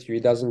agree with you.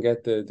 He doesn't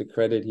get the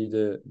credit he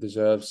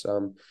deserves.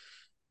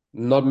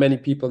 Not many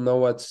people know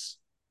what's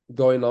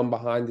going on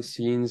behind the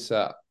scenes.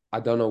 I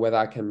don't know whether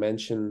I can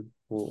mention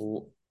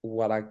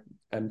what I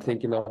am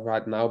thinking of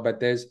right now, but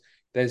there's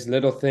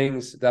little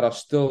things that are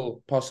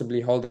still possibly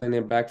holding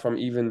him back from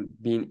even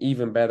being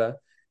even better.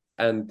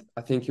 And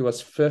I think he was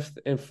fifth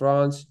in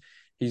France.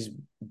 He's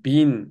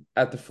been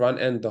at the front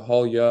end the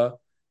whole year,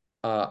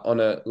 on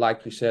a,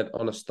 like you said,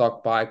 on a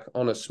stock bike,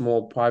 on a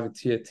small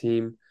privateer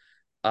team.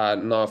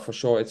 No, for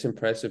sure, it's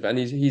impressive, and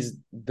he's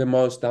the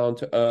most down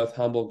to earth,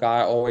 humble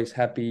guy, always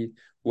happy,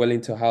 willing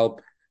to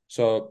help.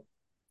 So,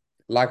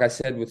 like I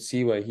said with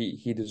Seaway,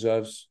 he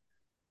deserves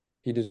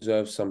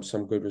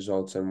some good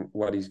results, and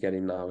what he's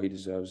getting now, he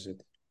deserves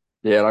it.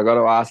 Yeah, and I got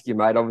to ask you,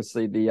 mate.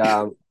 Obviously,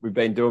 the we've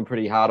been doing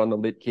pretty hard on the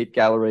lit kit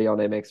gallery on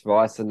MX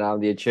Vice, and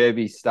the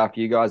Acerbi stuff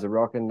you guys are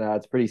rocking.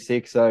 It's pretty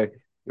sick. So,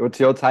 what's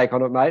your take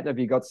on it, mate? Have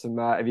you got some?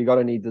 Have you got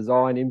any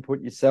design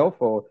input yourself,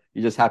 or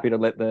you just happy to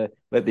let the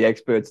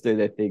experts do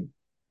their thing?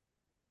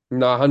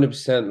 No,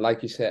 100%.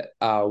 Like you said,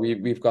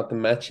 we've got the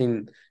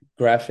matching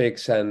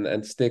graphics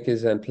and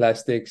stickers and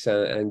plastics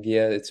and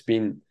gear. It's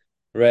been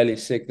really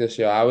sick this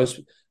year.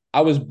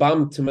 I was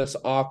bummed to miss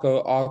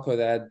Arco. Arco,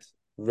 they had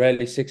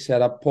really sick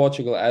setup.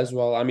 Portugal as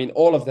well. I mean,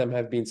 all of them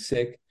have been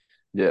sick.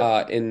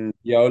 Yeah, In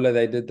Yola,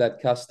 they did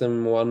that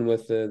custom one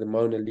with the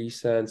Mona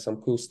Lisa and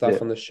some cool yeah,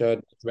 stuff on the shirt.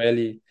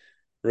 Really,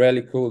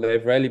 really cool.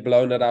 They've really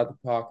blown it out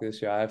the park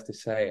this year, I have to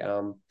say.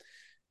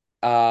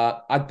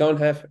 I don't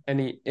have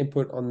any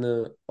input on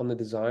the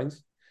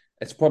designs.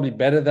 It's probably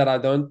better that I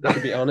don't,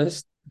 to be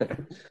honest.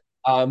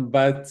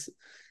 But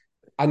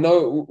I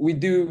know we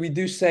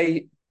do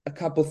say a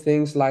couple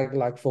things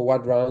like for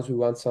what rounds we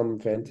want some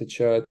vintage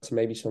shirts,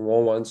 maybe some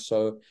worn ones.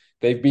 So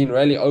they've been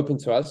really open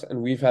to us,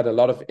 and we've had a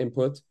lot of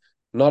input,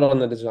 not on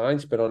the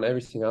designs, but on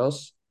everything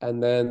else.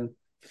 And then,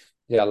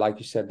 yeah, like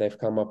you said, they've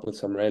come up with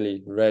some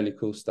really, really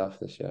cool stuff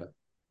this year.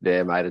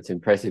 yeah, mate. It's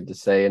impressive to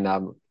see, and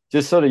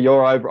just sort of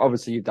your over.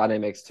 Obviously, you've done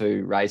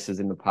MX2 races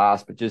in the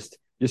past, but just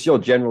your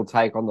general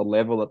take on the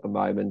level at the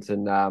moment,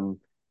 and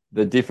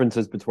the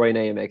differences between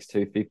EMX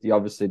 250.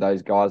 Obviously,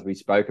 those guys we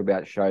spoke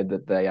about showed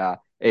that they are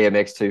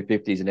EMX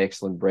 250 is an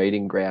excellent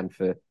breeding ground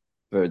for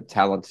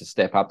talent to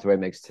step up to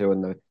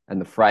MX2,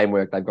 and the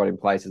framework they've got in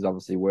place is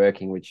obviously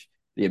working, which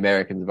the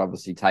Americans have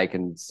obviously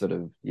taken sort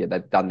of, yeah,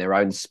 they've done their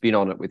own spin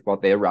on it with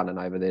what they're running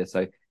over there.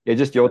 So yeah,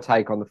 just your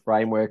take on the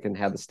framework and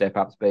how the step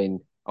up's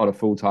been on a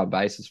full-time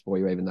basis for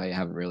you, even though you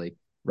haven't really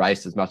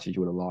raced as much as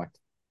you would have liked.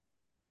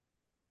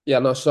 Yeah,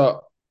 no,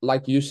 so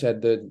like you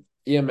said, the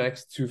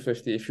EMX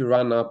 250, if you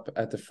run up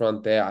at the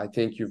front there, I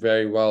think you're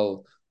very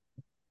well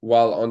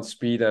on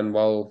speed and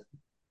well,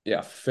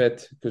 yeah,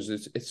 fit, because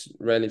it's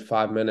really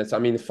 5 minutes. I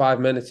mean, 5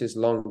 minutes is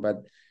long,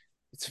 but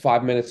it's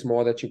 5 minutes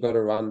more that you got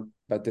to run.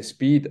 But the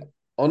speed,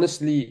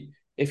 honestly,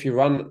 if you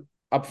run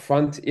up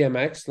front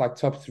EMX like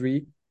top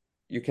three,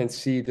 you can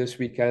see this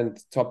weekend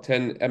top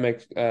 10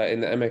 MX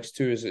in the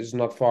MX2 is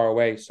not far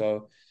away.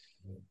 So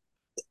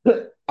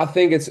I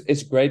think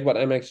it's great what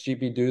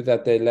MXGP do,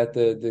 that they let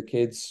the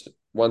kids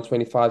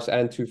 125s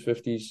and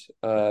 250s,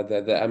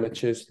 the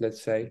amateurs,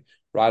 let's say,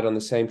 ride on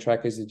the same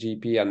track as the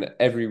GP, and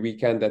every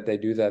weekend that they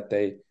do that,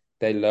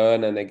 they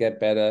learn and they get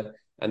better,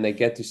 and they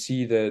get to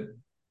see the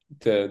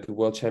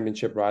World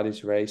Championship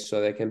riders race,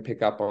 so they can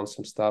pick up on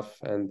some stuff.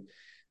 And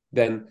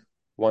then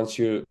once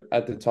you're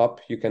at the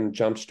top, you can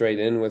jump straight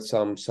in with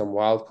some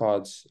wild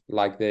cards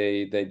like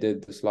they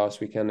did this last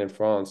weekend in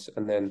France,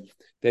 and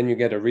then you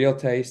get a real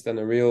taste and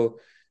a real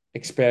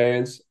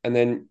experience, and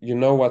then you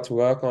know what to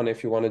work on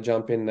if you want to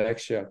jump in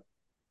next year.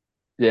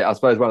 Yeah, I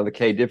suppose one of the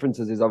key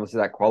differences is obviously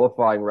that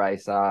qualifying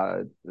race.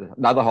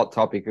 Another hot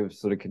topic of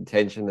sort of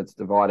contention that's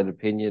divided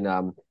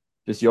opinion.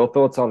 Just your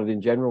thoughts on it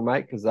in general,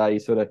 mate, because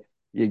I've sort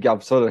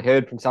of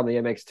heard from some of the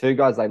MX2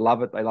 guys, they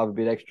love it. They love a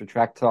bit extra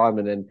track time,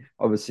 and then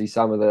obviously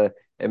some of the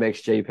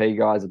MXGP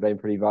guys have been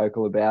pretty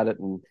vocal about it,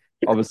 and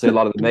obviously a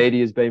lot of the media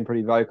has been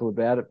pretty vocal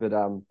about it.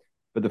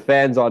 But the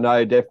fans I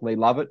know definitely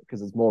love it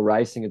because it's more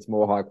racing, it's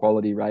more high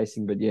quality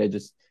racing. But yeah,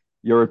 just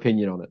your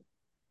opinion on it.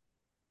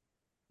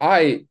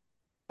 I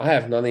I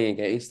have nothing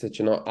against it.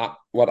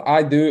 What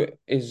I do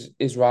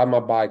is ride my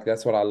bike.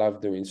 That's what I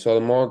love doing. So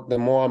the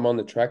more I'm on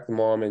the track, the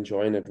more I'm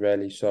enjoying it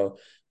really. So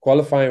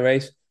qualifying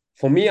race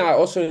for me, I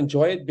also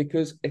enjoy it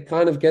because it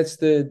kind of gets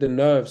the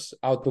nerves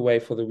out the way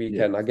for the Yeah.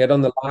 weekend. I get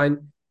on the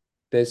line.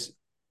 There's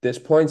there's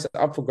points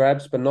up for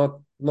grabs, but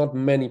not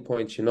many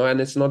points,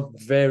 and it's not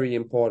very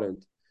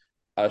important.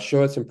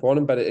 Sure, it's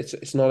important, but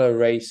it's not a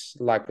race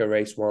like a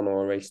race one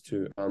or a race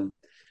two.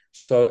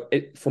 So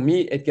it for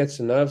me it gets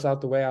the nerves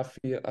out the way.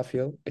 I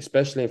feel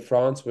especially in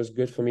France was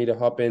good for me to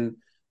hop in,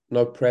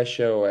 no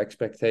pressure or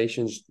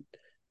expectations,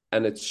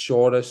 and it's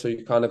shorter, so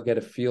you kind of get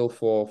a feel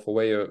for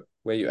where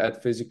you're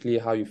at physically,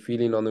 how you're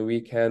feeling on the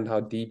weekend, how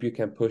deep you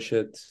can push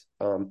it.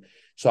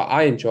 So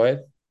I enjoy it.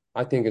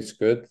 I think it's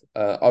good.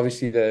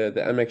 Obviously the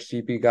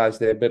MXGP guys,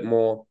 they're a bit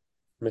more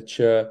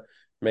mature.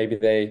 Maybe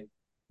they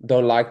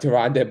don't like to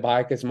ride their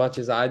bike as much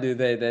as I do.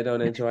 They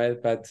don't enjoy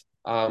it, but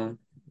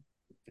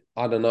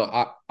I don't know.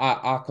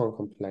 I can't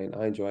complain.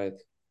 I enjoy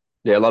it.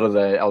 Yeah, a lot of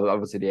the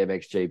obviously the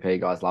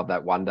MXGP guys love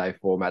that 1 day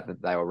format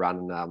that they were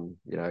running, a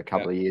Yeah,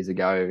 couple of years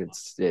ago.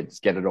 It's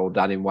get it all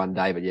done in 1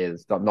 day, but yeah,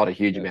 it's not a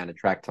huge yeah, amount of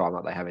track time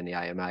like they have in the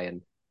AMA.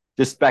 And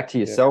just back to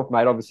yeah. yourself,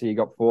 mate. Obviously, you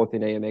got fourth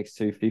in EMX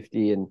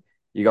 250, and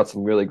you got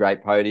some really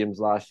great podiums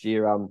last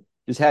year.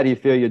 Just how do you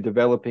feel you're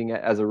developing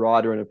as a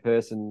rider and a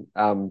person?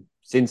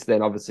 Since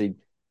then, obviously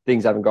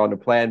things haven't gone to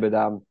plan, but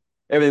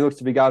everything looks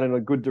to be going in a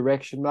good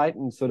direction, mate.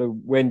 And sort of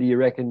when do you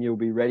reckon you'll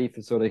be ready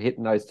for sort of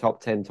hitting those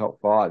top 10, top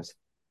fives?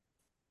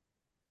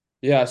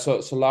 Yeah, so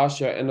last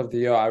year, end of the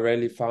year, I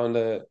really found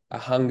a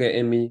hunger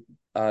in me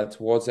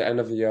towards the end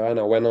of the year, and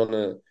I went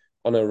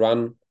on a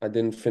run. I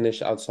didn't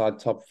finish outside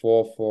top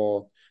four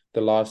for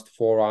the last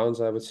 4 rounds,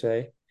 I would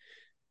say,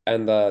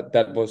 and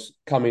that was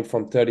coming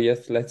from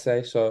 30th, let's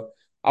say. So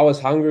I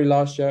was hungry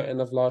last year, end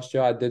of last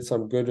year. I did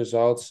some good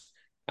results,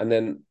 and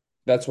then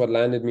that's what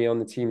landed me on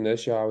the team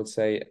this year, I would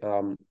say.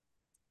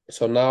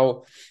 So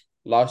now,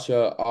 last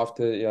year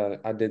after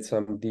I did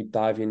some deep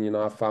diving,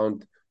 I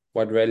found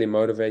what really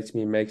motivates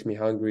me, makes me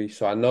hungry.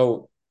 So I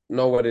know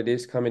what it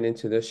is coming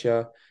into this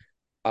year.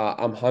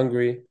 I'm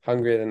hungrier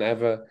than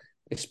ever,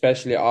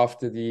 especially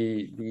after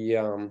the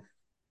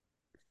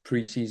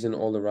preseason,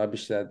 all the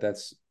rubbish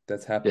that's Yeah.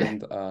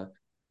 happened.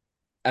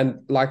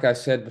 And like I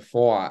said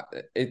before,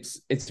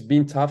 it's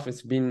been tough.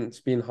 It's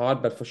been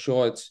hard, but for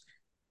sure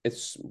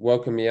it's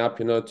woken me up,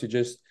 to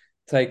just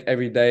take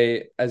every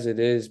day as it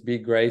is, be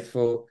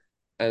grateful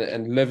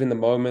and live in the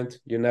moment.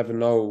 You never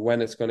know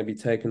when it's going to be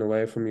taken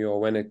away from you or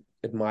when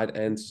it might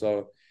end.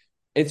 So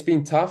it's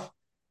been tough.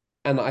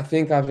 And I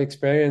think I'm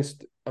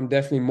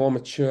definitely more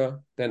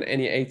mature than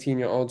any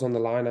 18-year-olds on the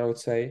line, I would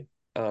say,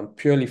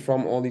 purely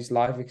from all these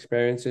life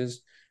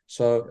experiences.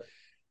 So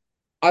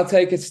I'll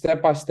take it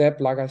step by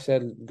step. Like I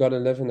said, got to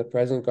live in the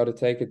present, got to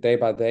take it day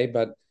by day.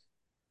 But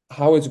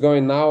how it's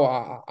going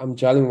now, I'm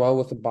gelling well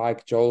with the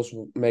bike. Joel's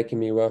making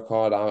me work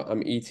hard.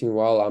 I'm eating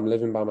well. I'm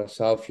living by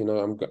myself.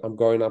 I'm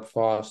growing up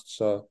fast.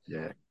 So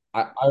Yeah.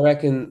 I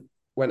reckon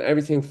when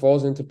everything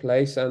falls into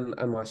place and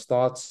my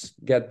starts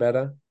get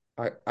better,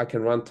 I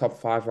can run top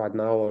five right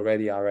now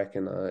already. I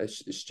reckon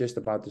it's just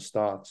about the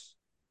starts.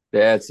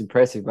 Yeah, it's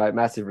impressive, mate.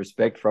 Massive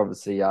respect for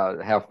obviously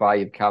how far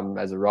you've come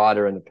as a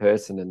rider and a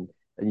person,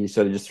 and you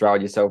sort of just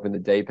throwing yourself in the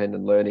deep end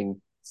and learning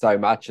so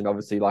much. And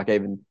obviously, like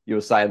even you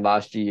were saying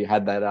last year, you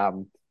had that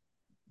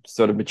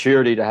sort of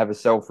maturity to have a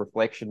self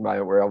reflection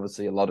moment where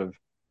obviously a lot of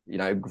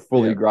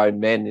fully Yeah, grown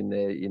men in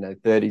their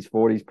 30s,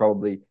 40s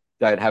probably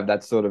don't have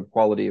that sort of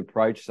quality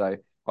approach. So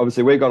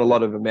obviously, we've got a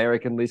lot of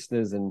American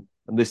listeners and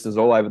listeners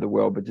all over the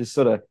world, but just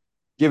sort of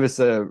give us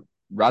a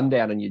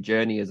rundown on your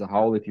journey as a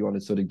whole, if you want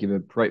to sort of give a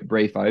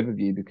brief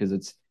overview, because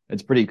it's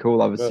pretty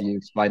cool. Obviously, sure. you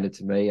explained it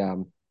to me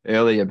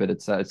earlier, but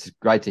it's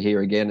great to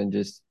hear again and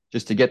just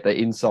to get the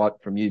insight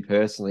from you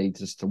personally,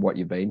 just to what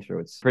you've been through.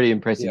 It's a pretty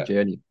impressive Yeah.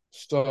 journey.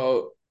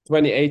 So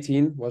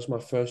 2018 was my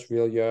first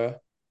real year.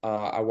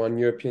 I won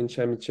European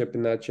Championship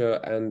in that year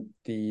and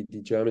the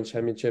German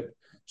Championship.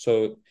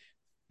 So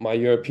my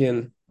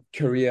European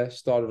career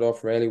started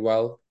off really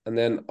well, and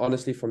then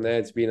honestly from there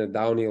it's been a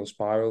downhill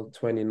spiral.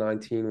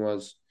 2019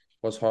 was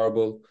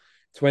horrible.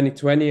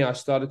 2020 I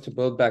started to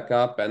build back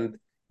up, and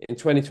in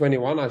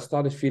 2021 I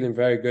started feeling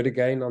very good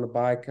again on the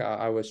bike.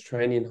 I was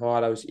training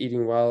hard. I was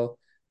eating well.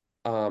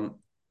 Um,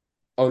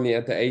 Only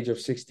at the age of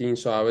 16,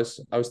 so I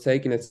was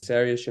taking it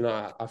serious.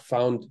 I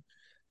found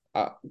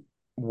uh,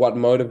 what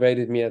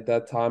motivated me at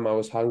that time. I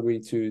was hungry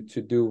to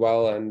do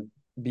well and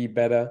be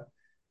better.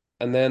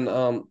 And then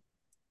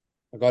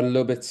I got a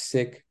little bit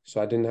sick, so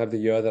I didn't have the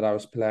year that I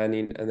was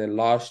planning. And then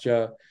last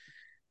year,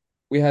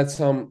 we had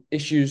some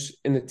issues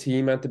in the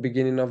team at the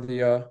beginning of the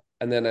year.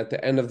 And then at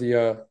the end of the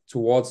year,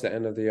 towards the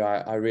end of the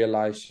year, I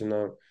realized,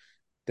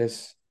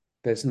 there's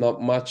there's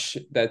not much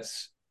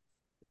that's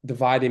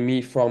dividing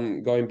me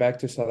from going back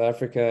to South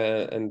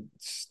Africa and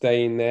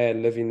staying there,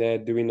 living there,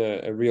 doing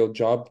a real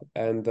job,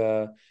 and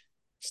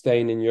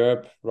staying in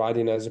Europe,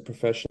 riding as a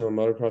professional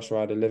motocross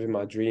rider, living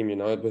my dream.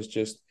 It was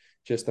just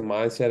the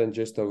mindset and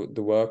just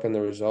the work and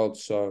the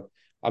results. So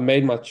I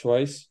made my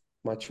choice.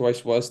 My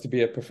choice was to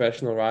be a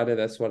professional rider.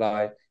 That's what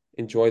I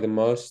enjoy the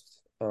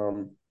most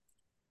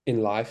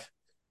in life.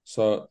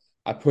 So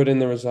I put in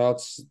the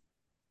results,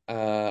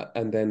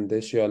 and then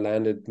this year I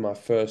landed my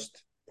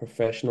first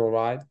professional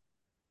ride.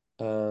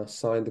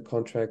 Signed the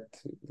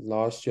contract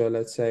last year,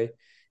 let's say,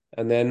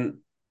 and then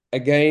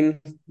again,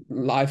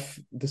 life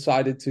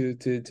decided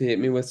to hit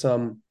me with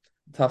some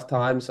tough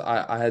times.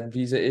 I had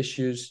visa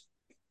issues.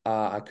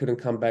 I couldn't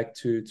come back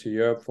to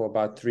Europe for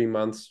about 3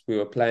 months. We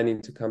were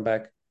planning to come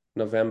back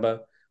November.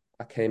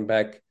 I came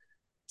back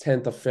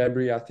 10th of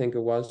February, I think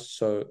it was.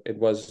 So it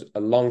was a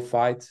long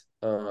fight,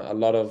 a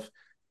lot of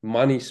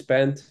money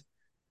spent.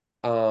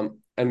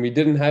 And we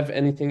didn't have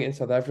anything in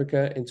South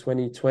Africa in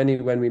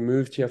 2020 when we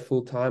moved here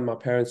full time. My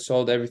parents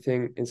sold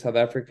everything in South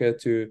Africa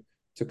to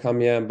come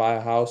here and buy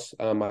a house.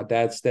 My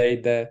dad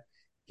stayed there.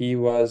 He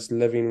was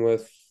living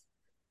with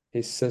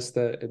his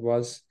sister. It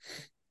was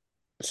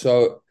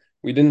so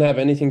we didn't have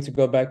anything to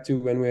go back to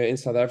when we were in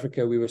South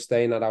Africa. We were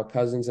staying at our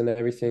cousins and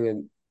everything,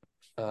 and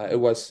it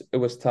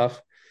was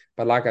tough.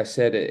 But like I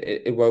said,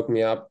 it woke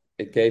me up.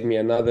 It gave me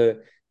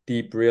another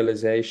deep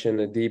realization,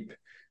 a deep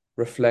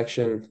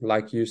reflection,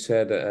 like you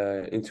said,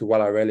 into what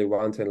I really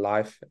want in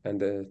life.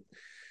 And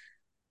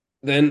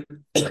then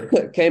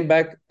came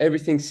back.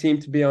 Everything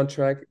seemed to be on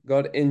track.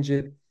 Got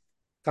injured.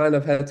 Kind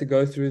of had to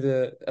go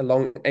through a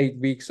long 8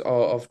 weeks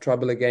of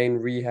trouble again,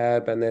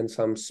 rehab, and then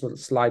some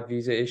slight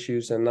visa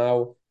issues. And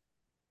now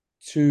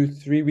 2,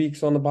 3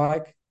 weeks on the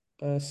bike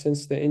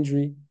since the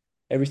injury.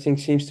 Everything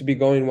seems to be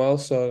going well.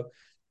 So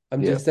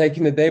I'm Yeah. just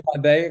taking it day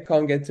by day. I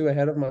can't get too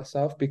ahead of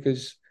myself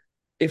because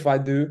if I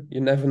do,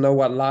 you never know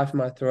what life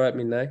might throw at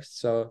me next.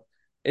 So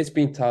it's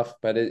been tough,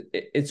 but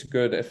it's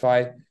good. If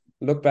I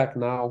look back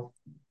now,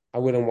 I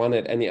wouldn't want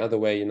it any other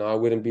way. I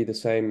wouldn't be the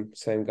same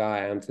guy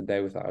I am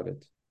today without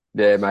it.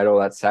 Yeah, mate, all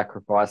that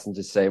sacrifice and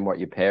just seeing what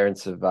your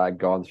parents have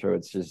gone through,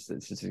 it's just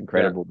Yeah.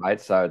 incredible, mate.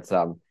 So it's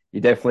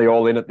you're definitely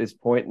all in at this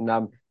point. And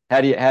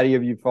how do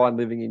you find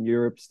living in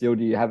Europe still?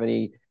 Do you have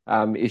any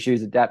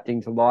issues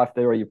adapting to life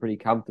there? Or are you pretty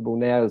comfortable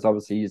now? There's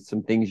obviously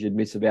some things you'd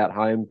miss about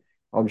home,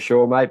 I'm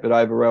sure, mate, but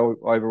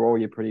overall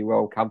you're pretty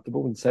well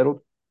comfortable and settled.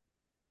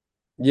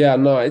 Yeah,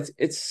 no,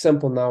 it's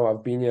simple now.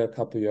 I've been here a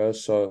couple of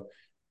years, so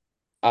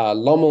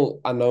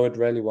Lommel, I know it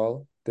really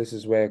well. This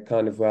is where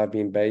I've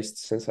been based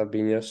since I've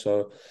been here.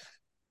 So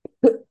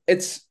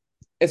it's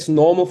it's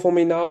normal for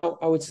me now,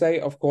 I would say.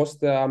 Of course,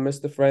 I miss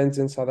the friends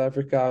in South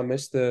Africa. I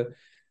miss the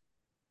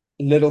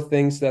little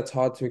things that's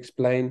hard to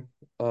explain.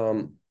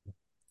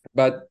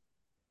 But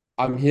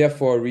I'm here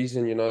for a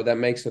reason, that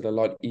makes it a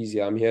lot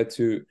easier. I'm here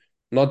to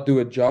not do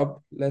a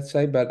job, let's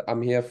say, but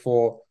I'm here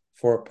for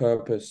a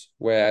purpose.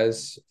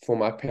 Whereas for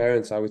my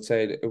parents, I would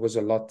say it was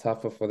a lot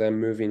tougher for them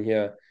moving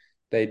here.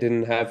 They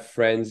didn't have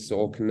friends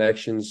or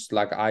connections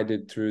like I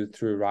did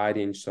through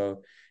riding.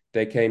 So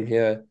they came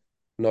here,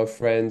 no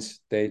friends.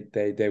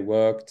 They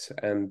worked,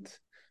 and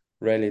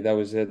really that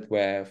was it.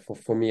 Where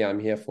for me, I'm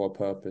here for a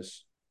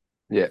purpose.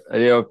 Yeah,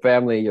 and your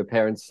family, your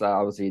parents,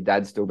 obviously your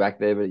dad's still back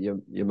there, but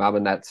your mum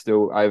and that's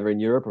still over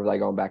in Europe, or have they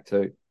gone back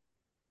too?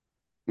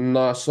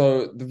 No,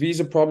 so the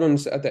visa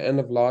problems at the end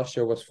of last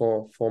year was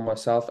for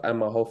myself and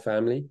my whole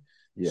family.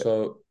 Yeah,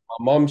 So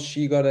my mom,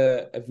 she got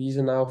a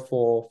visa now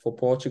for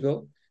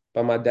Portugal,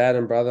 but my dad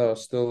and brother are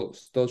still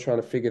trying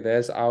to figure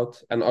theirs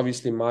out. And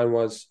obviously mine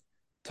was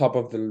top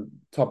of the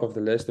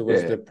list. It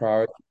was yeah. the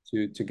priority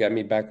to get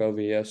me back over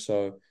here.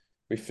 So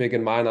we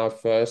figured mine out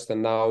first,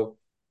 and now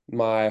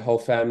my whole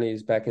family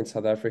is back in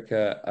South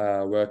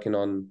Africa, working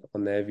on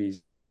their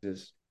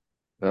visas.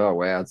 Oh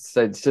wow,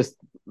 it's just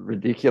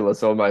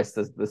ridiculous almost.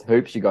 There's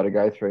hoops you got to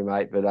go through,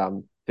 mate. But Yeah.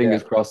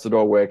 fingers crossed it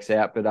all works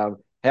out. But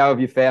how have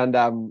you found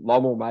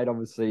Lommel, mate?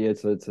 Obviously,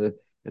 it's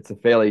a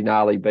fairly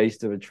gnarly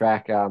beast of a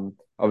track.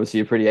 Obviously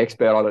you're pretty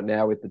expert on it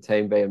now with the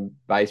team being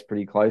based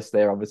pretty close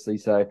there. Obviously,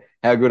 so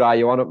how good are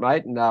you on it,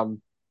 mate? And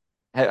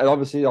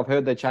obviously I've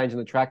heard they're changing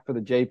the track for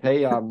the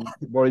GP.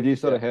 What have you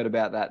sort Yeah. of heard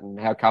about that, and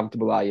how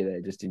comfortable are you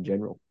there, just in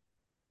general?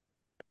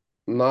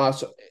 No,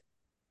 so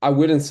I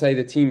wouldn't say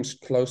the team's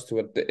close to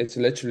it. It's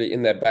literally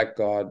in their back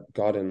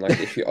garden. Like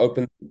if you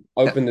open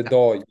the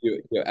door,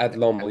 you're at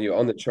Lommel, you're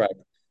on the track.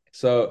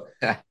 So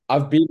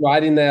I've been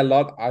riding there a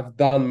lot. I've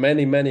done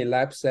many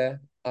laps there.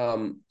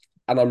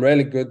 And I'm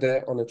really good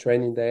there on a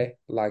training day.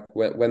 Like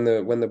when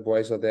the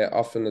boys are there,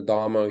 often the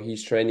Damo,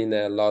 he's training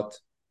there a lot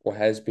or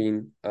has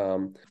been.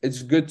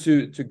 It's good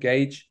to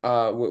gauge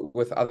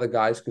with other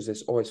guys because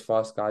there's always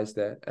fast guys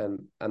there.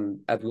 And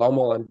at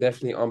Lommel, I'm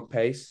definitely on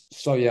pace.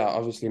 So yeah,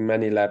 obviously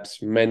many laps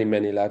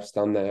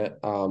done there.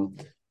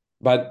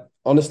 But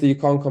honestly, you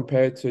can't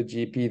compare it to a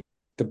GP.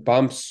 The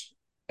bumps,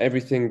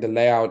 everything, the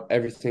layout,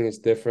 everything is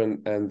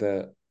different, and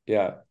the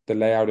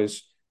layout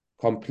is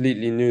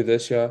completely new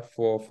this year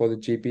for the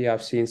GP.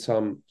 I've seen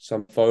some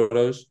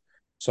photos,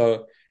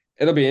 so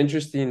it'll be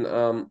interesting.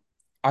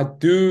 I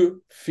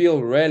do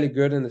feel really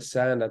good in the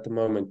sand at the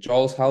moment.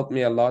 Joel's helped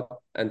me a lot,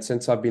 and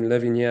since I've been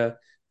living here,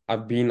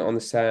 I've been on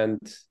the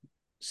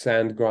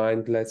sand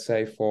grind, let's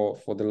say, for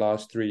the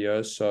last 3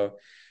 years. So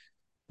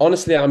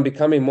honestly, I'm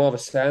becoming more of a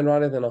sand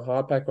rider than a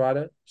hardpack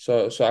rider.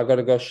 So I got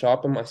to go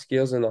sharpen my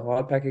skills in the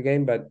hardpack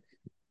again. But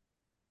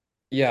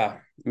Yeah,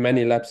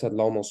 many laps at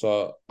Lommel.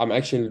 So I'm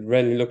actually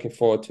really looking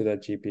forward to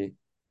that GP.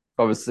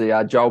 Obviously,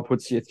 Joel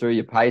puts you through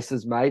your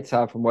paces, mate.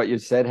 From what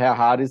you've said, how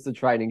hard is the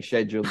training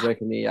schedule? Do you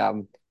reckon he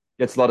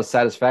gets a lot of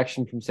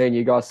satisfaction from seeing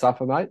you guys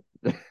suffer, mate?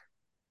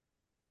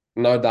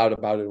 No doubt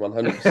about it,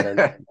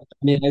 100%.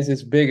 He has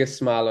his biggest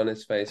smile on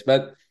his face.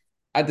 But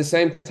at the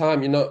same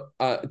time,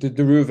 the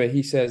Ruve,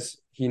 he says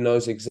he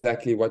knows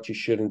exactly what you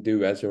shouldn't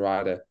do as a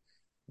rider.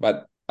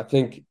 But I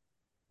think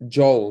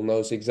Joel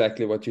knows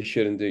exactly what you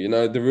shouldn't do.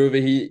 The Ruve,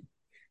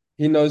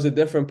 he knows a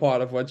different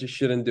part of what you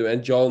shouldn't do.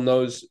 And Joel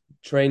knows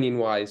training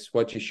wise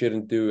what you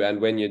shouldn't do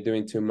and when you're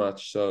doing too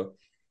much. So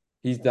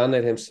he's done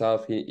it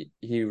himself.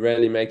 He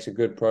really makes a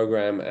good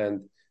program,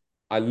 and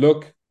I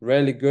look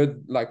really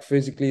good, like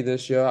physically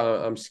this year.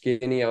 I'm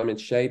skinny, I'm in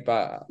shape,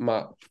 but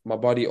my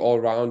body all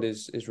around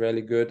is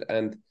really good,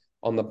 and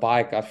on the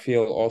bike I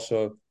feel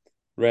also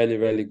really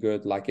really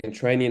good. Like in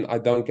training, I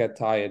don't get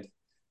tired.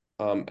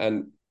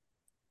 And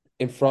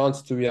in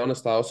France, to be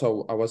honest, I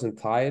wasn't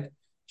tired.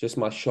 Just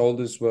my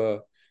shoulders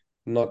were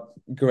not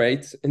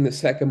great in the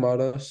second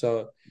motor,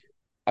 so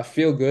I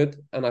feel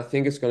good, and I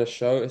think it's going to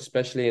show,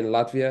 especially in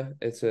Latvia.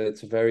 It's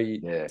a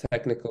very Yeah.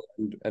 technical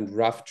and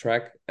rough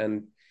track,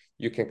 and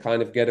you can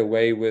kind of get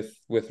away with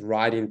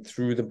riding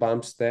through the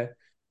bumps there,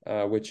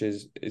 which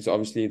is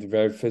obviously the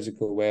very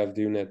physical way of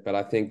doing it. But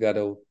I think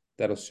that'll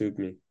suit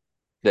me.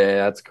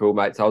 Yeah, that's cool,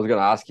 mate. So I was going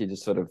to ask you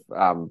just sort of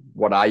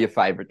what are your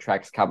favorite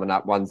tracks coming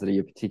up, ones that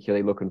you're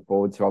particularly looking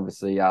forward to?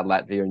 Obviously,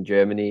 Latvia and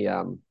Germany,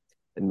 and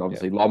Yeah.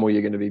 obviously Lommel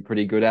you're going to be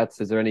pretty good at.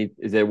 So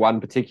is there one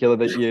particular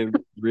that you're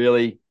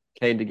really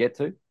keen to get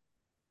to?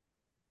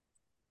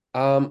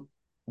 Um,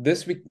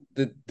 this week,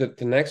 the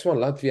next one,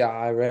 Latvia,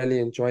 I really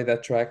enjoy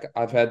that track.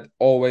 I've had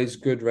always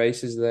good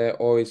races there,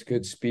 always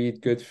good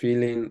speed, good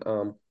feeling.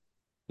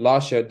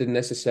 Last year it didn't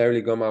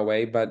necessarily go my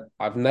way, but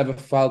I've never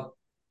felt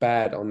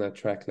bad on that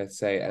track, let's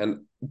say.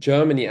 And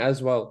Germany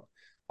as well.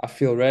 I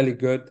feel really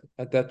good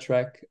at that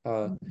track.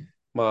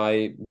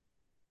 My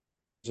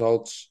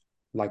results,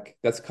 like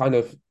that's kind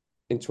of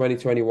in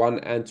 2021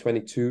 and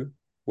 22,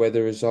 where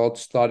the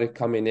results started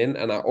coming in,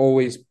 and I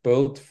always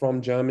built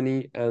from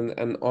Germany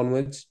and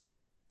onwards.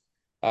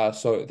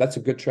 So that's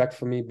a good track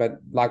for me. But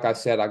like I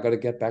said, I got to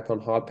get back on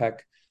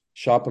hardpack,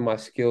 sharpen my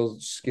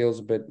skills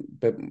a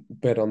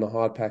bit on the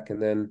hardpack, and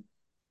then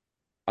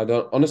I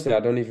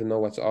don't even know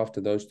what's after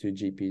those two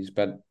GPs,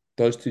 but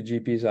those two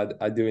GPs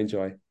I do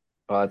enjoy.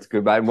 Oh, that's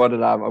good, mate. And what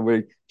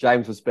did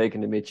James was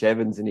speaking to Mitch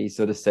Evans, and he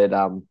sort of said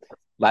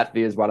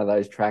Latvia is one of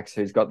those tracks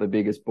who's got the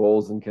biggest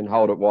balls and can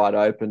hold it wide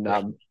open.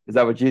 Is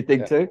that what you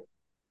think Yeah. too?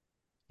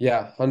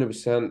 Yeah,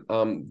 100%.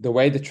 The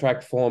way the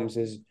track forms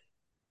is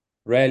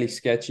rarely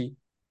sketchy.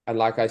 And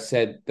like I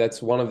said,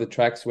 that's one of the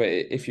tracks where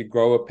if you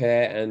grow a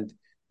pair and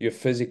you're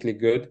physically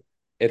good,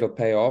 it'll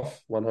pay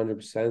off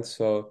 100%.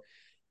 So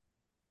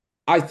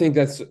I think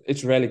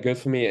it's really good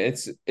for me.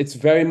 It's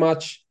very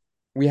much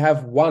we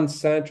have one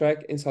sand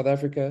track in South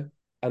Africa,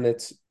 and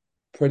it's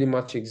pretty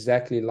much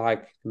exactly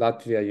like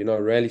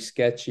Latvia, really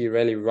sketchy,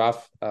 really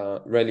rough,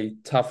 really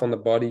tough on the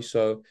body.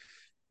 So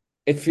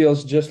it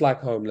feels just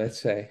like home,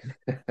 let's say.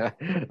 Oh,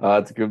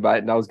 that's good, mate.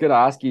 And I was going to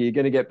ask you, you're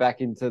going to get back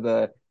into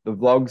the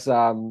vlogs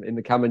in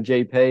the coming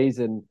GPs,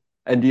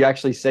 and do you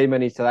actually see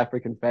many South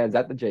African fans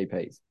at the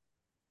GPs?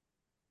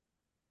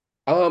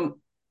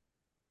 Um,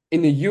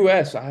 in the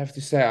US, I have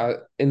to say,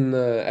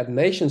 at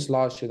Nations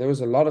last year, there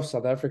was a lot of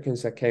South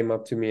Africans that came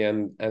up to me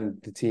and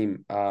the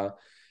team.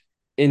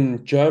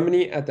 In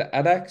Germany at the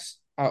ADAX,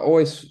 I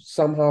always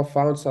somehow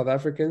found South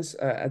Africans.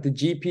 At the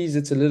GPs,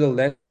 it's a little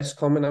less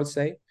common, I would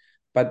say.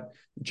 But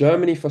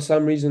Germany, for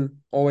some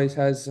reason, always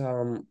has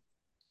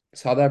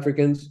South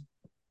Africans.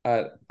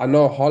 I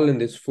know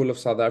Holland is full of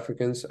South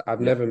Africans.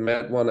 I've Yeah. never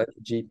met one at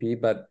the GP,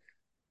 but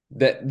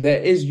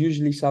there is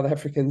usually South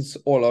Africans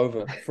all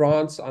over.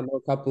 France, I know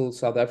a couple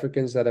South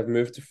Africans that have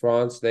moved to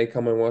France. They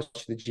come and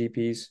watch the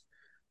GPs.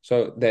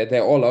 So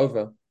they're all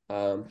over.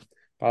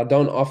 But I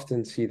don't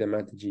often see them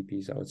at the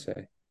GPs, I would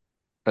say.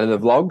 And the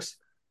vlogs? The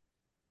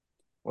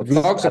What's the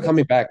vlogs are status?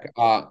 coming back.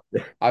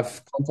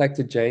 I've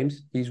contacted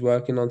James. He's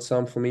working on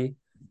some for me.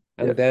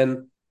 Yeah. And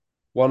then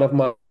one of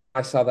my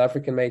South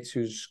African mates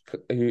who's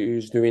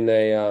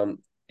doing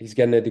he's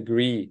getting a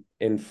degree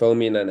in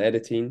filming and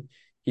editing.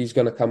 He's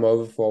gonna come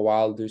over for a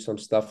while, do some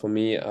stuff for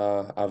me.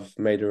 I've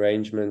made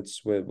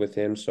arrangements with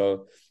him,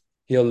 so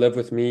he'll live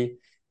with me.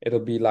 It'll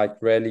be like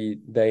really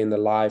day in the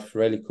life,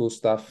 really cool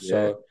stuff. Yeah.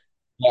 So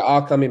they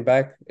are coming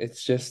back.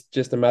 It's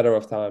just a matter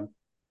of time.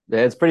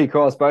 Yeah, it's pretty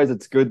cool. I suppose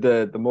it's good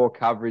the more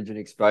coverage and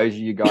exposure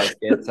you guys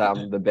get,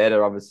 the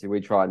better. Obviously, we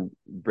try and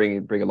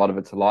bring a lot of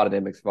it to light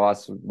at MX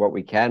Vice what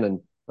we can, and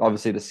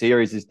obviously the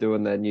series is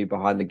doing the new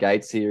Behind the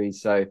Gate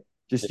series. So,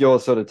 just your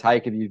sort of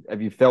take,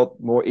 have you felt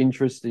more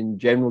interest in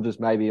general, just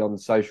maybe on the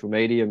social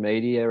media,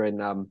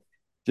 and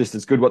just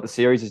as good what the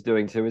series is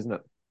doing too, isn't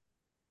it?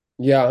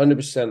 Yeah,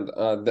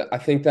 100%. I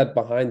think that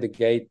Behind the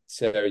Gate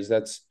series,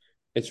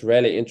 it's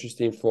really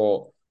interesting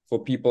for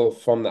people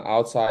from the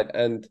outside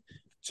and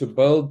to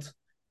build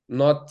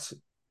not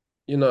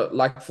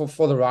like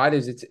for the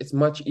riders, it's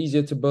much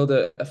easier to build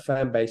a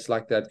fan base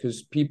like that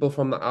because people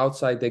from the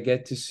outside, they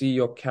get to see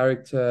your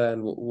character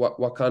and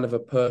what kind of a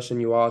person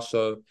you are.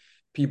 So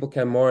people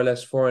can more or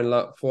less fall in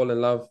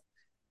love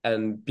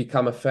and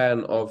become a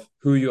fan of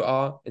who you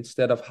are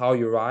instead of how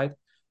you ride.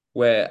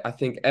 Where I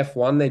think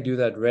F1, they do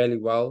that really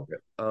well.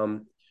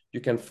 You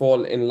can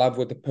fall in love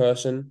with the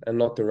person and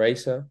not the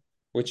racer,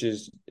 which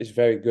is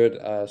very good.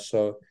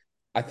 So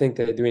I think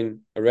they're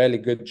doing a really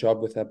good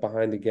job with that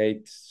behind the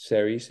gate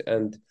series.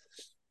 And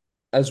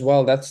as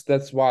well,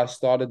 that's why I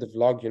started the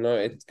vlog.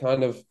 It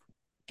kind of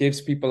gives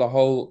people a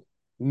whole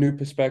new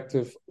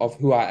perspective of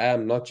who I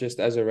am, not just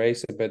as a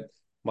racer, but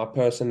my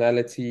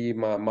personality,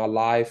 my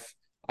life.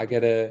 I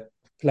get a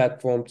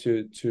platform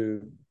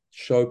to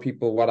show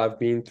people what I've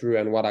been through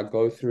and what I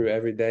go through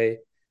every day.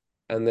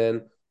 And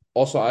then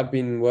also I've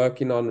been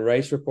working on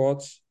race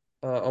reports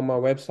on my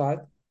website.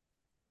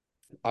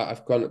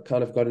 I've kind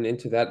of gotten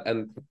into that,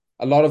 and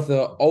a lot of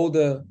the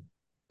older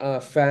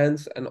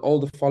fans and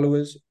older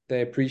followers,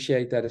 they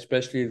appreciate that,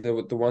 especially the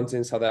ones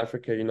in South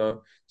Africa.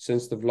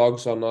 Since the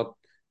vlogs are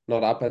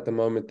not up at the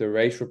moment, the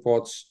race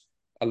reports,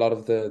 a lot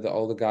of the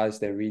older guys,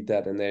 they read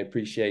that and they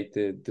appreciate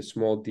the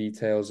small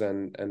details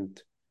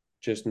and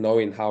just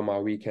knowing how my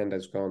weekend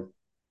has gone.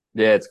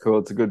 Yeah, it's cool.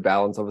 It's a good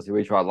balance. Obviously,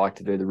 we try like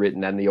to do the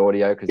written and the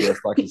audio because, yes,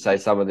 like you say,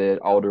 some of the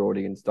older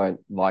audience don't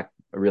like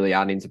really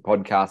aren't into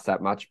podcasts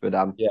that much. But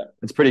Yeah.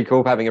 it's pretty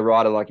cool having a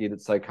writer like you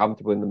that's so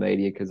comfortable in the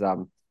media because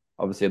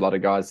obviously a lot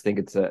of guys think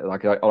it's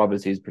like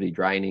obviously it's pretty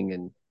draining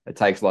and it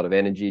takes a lot of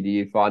energy. Do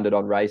you find it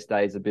on race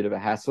days a bit of a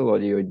hassle, or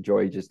do you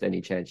enjoy just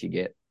any chance you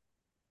get?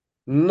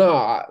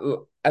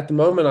 No, at the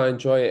moment I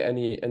enjoy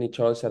any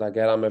chance that I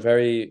get. I'm a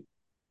very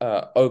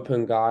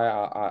open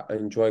guy. I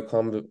enjoy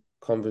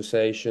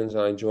conversations.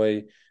 I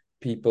enjoy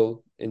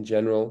people in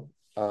general.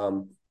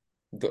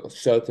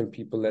 Certain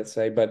people, let's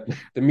say, but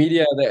the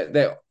media,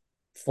 they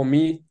for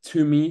me,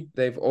 to me,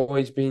 they've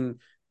always been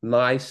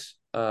nice.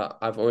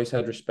 I've always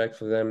had respect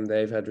for them.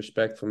 They've had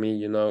respect for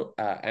me.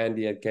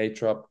 Andy at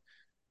Gatrop,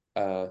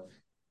 uh,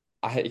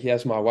 he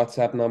has my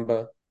WhatsApp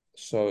number,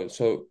 so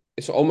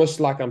it's almost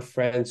like I'm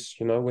friends,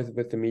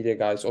 with the media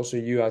guys. Also,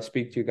 I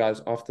speak to you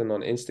guys often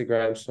on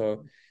Instagram.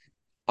 So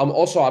I'm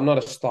not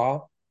a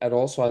star at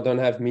all, so I don't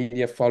have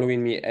media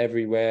following me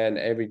everywhere and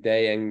every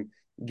day and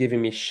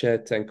giving me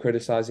shit and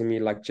criticizing me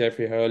like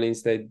Jeffrey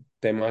Hurlings.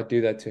 They might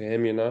do that to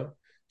him.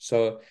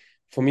 So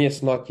for me,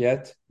 it's not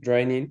yet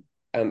draining,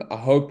 and I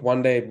hope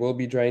one day it will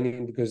be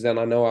draining because then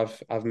I know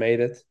I've made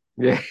it.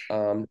 Yeah.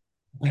 Um,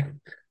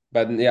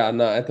 but yeah,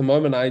 no, at the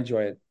moment I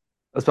enjoy it.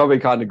 That's probably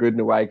kind of good in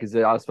a way because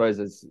I suppose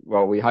it's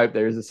well, we hope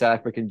there is a South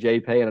African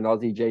GP and an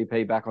Aussie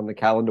GP back on the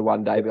calendar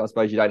one day, but I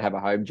suppose you don't have a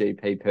home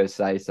GP per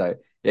se. So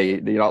yeah,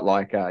 you're not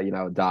like a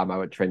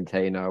Adamo at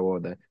Trentino or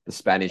the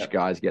Spanish Yeah,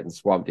 guys getting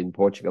swamped in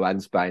Portugal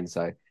and Spain.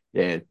 So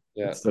yeah,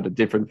 yeah, it's sort of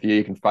different for you.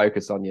 You can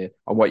focus on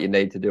what you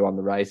need to do on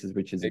the races,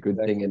 which is a good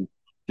thing. exactly. And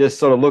just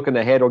sort of looking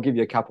ahead, I'll give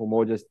you a couple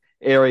more just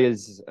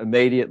areas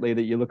immediately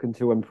that you're looking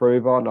to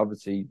improve on.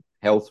 Obviously,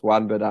 health's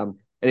one, but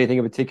anything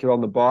in particular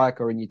on the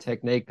bike or in your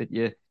technique that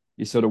you're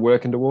sort of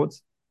working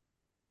towards?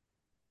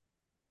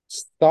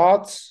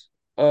 Starts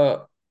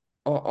are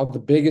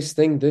the biggest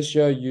thing this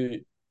year.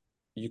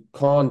 You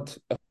can't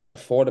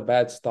afford a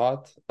bad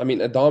start. I mean,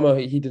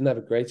 Adama, he didn't have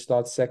a great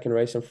start, second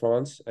race in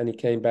France, and he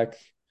came back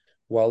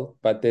well.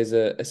 But there's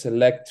a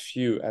select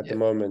few at the Yeah.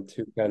 moment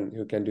who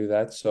can do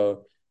that.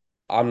 So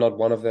I'm not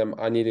one of them.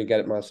 I need to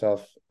get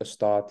myself a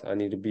start. I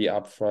need to be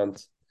up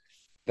front.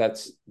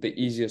 That's the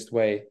easiest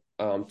way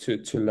to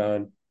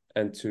learn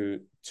and to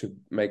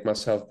make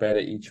myself better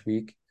each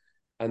week.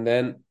 And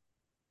then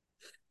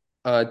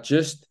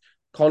just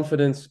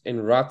confidence in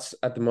ruts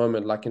at the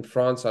moment. Like in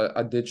France,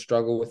 I did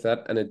struggle with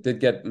that, and it did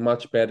get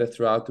much better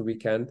throughout the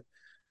weekend.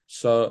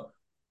 So,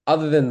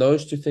 other than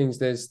those two things,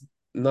 there's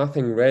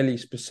nothing really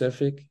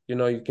specific.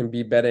 You can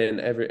be better in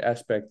every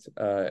aspect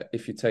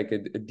if you take a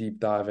deep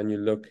dive and you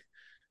look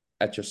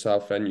at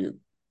yourself and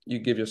you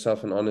give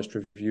yourself an honest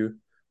review.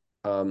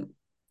 Um,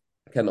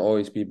 can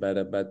always be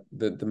better, but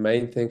the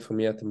main thing for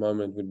me at the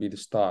moment would be the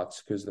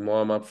starts because the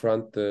more I'm up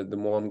front, the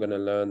more I'm gonna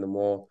learn, the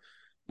more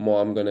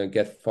I'm gonna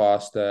get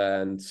faster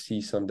and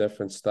see some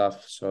different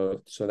stuff.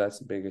 So that's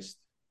the biggest.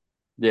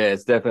 Yeah,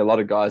 it's definitely a lot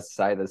of guys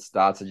say the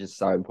starts are just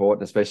so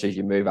important, especially as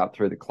you move up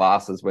through the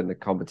classes when the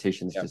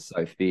competition's Yeah, just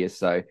so fierce.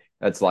 So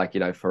it's like,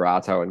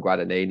 Ferrato and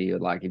Guadagnini,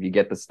 like if you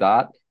get the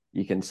start,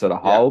 you can sort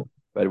of yeah, hold.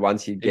 But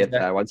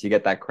exactly. once you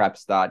get that crap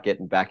start,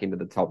 getting back into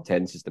the top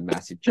 10 is just a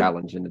massive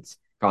challenge. And it's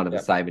kind of the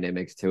Yeah. same in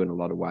MX2 in a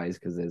lot of ways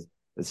because there's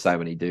so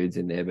many dudes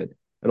in there. But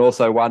and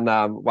also one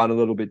a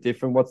little bit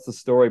different. What's the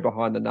story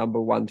behind the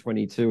number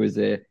 122? Is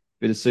there a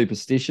bit of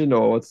superstition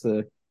or what's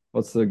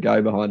the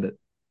go behind it?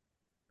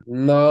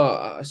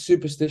 No,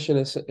 superstition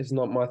is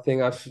not my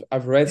thing.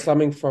 I've read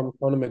something from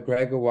Conor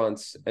McGregor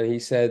once, and he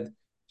said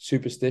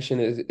superstition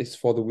is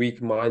for the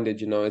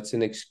weak-minded. It's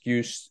an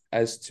excuse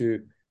as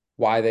to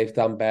why they've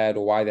done bad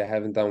or why they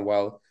haven't done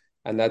well,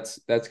 and that's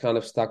kind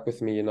of stuck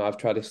with me. I've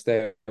tried to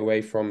stay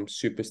away from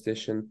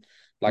superstition.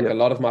 Like a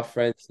lot of my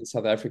friends in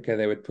South Africa,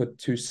 they would put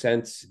 2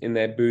 cents in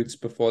their boots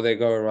before they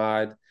go and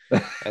ride,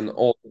 and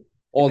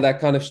all that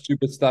kind of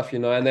stupid stuff, you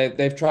know. And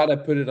they've tried to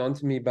put it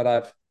onto me,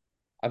 but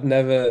I've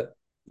never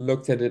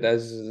looked at it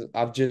as,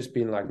 I've just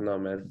been like, no,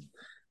 man.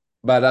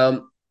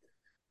 But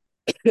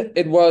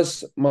it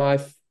was my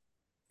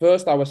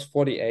first. I was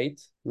 48,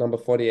 number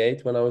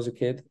 48 when I was a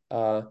kid.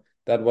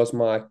 That was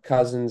my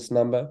cousin's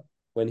number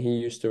when he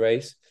used to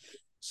race.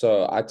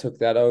 So I took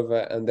that over,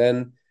 and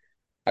then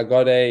I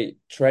got a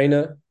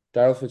trainer,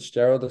 Daryl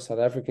Fitzgerald, a South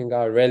African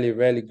guy, really,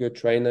 really good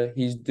trainer.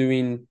 He's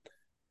doing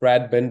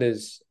Brad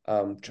Binder's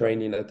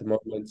training at the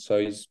moment, so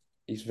he's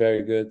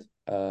very good.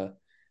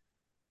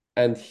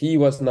 And he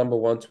was number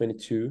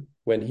 122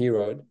 when he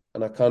rode,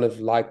 and I kind of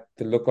liked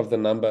the look of the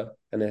number,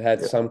 and it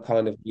had some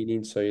kind of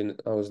meaning. So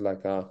I was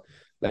like,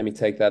 let me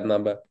take that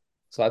number.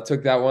 So I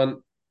took that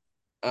one.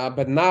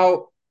 But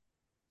now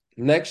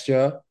next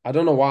year, I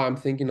don't know why I'm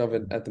thinking of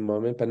it at the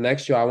moment, but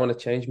next year I want to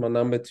change my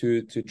number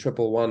to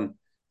 111,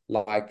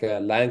 like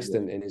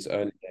Langston in his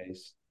early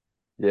days.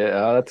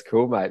 Yeah, that's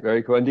cool, mate.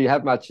 Very cool. And do you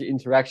have much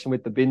interaction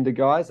with the Binder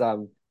guys?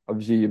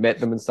 Obviously you met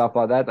them and stuff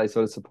like that. They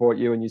sort of support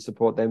you and you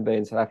support them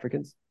being South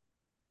Africans.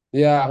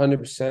 Yeah,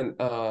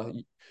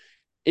 100%.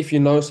 If you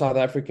know South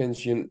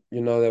Africans, you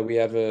know that we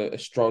have a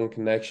strong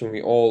connection.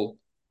 We all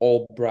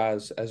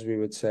bras, as we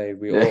would say.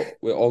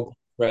 We're all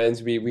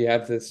friends. We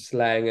have this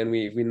slang, and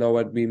we know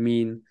what we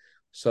mean.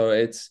 So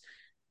it's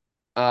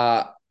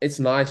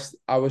nice.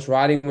 I was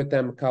riding with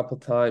them a couple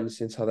times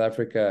in South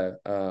Africa.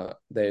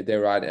 They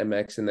ride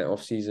MX in the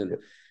off season,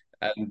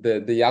 and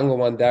the younger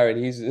one,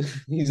 Darren,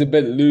 he's a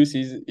bit loose.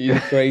 He's a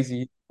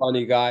crazy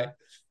funny guy,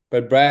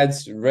 but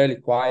Brad's really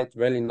quiet,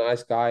 really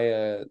nice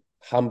guy,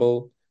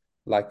 humble.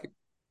 Like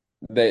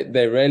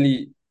they're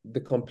really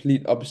the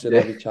complete opposite Yeah.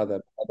 of each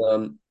other.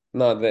 But,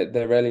 no,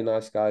 they're really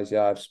nice guys.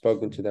 Yeah, I've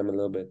spoken to them a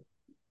little bit.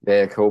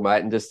 Yeah, cool,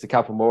 mate. And just a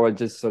couple more,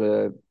 just sort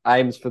of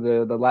aims for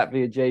the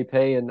Latvia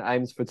GP and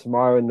aims for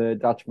tomorrow in the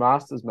Dutch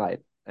Masters, mate.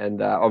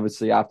 And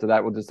obviously after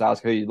that, we'll just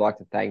ask who you'd like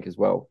to thank as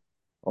well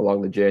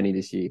along the journey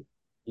this year.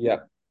 Yeah.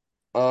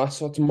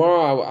 So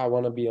tomorrow I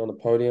want to be on the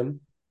podium.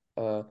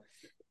 Uh,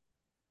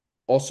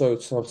 Also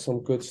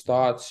some good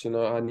starts. You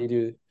know, I need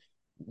to.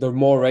 The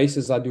more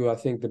races I do, I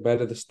think the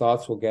better the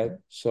starts will get.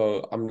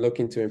 So I'm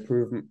looking to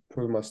improve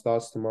my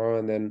starts tomorrow,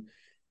 and then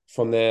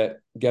from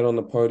there get on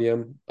the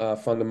podium.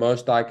 Van der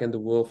Moosdijk and the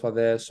Wolf are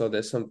there, so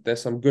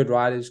there's some good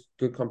riders,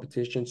 good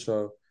competition.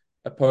 So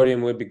a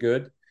podium would be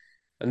good.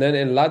 And then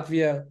in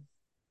Latvia,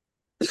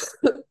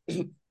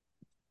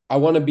 I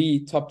want to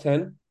be top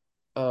 10.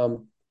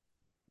 Um,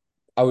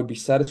 I would be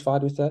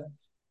satisfied with that.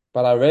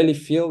 But I really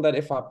feel that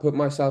if I put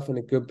myself in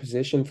a good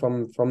position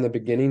from the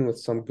beginning with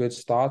some good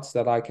starts,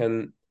 that I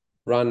can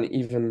run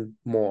even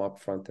more up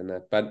front than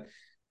that. But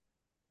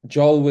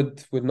Joel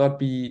would not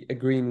be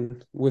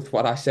agreeing with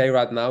what I say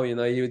right now. You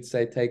know, he would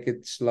say take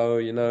it slow,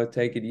 you know,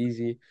 take it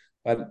easy.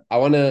 But I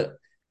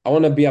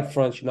wanna be up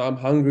front. You know, I'm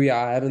hungry.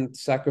 I haven't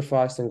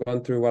sacrificed and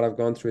gone through what I've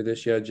gone through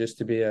this year just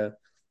to be a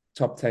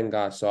top 10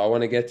 guy. So I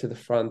want to get to the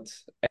front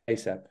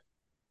ASAP.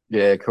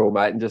 Yeah, cool,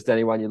 mate. And just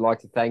anyone you'd like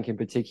to thank in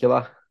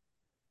particular?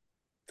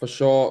 For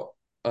sure,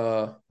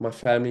 my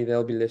family,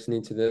 they'll be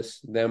listening to this,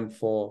 them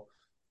for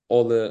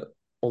all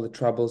the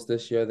troubles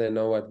this year. They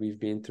know what we've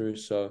been through,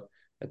 so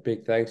a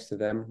big thanks to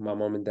them, my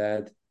mom and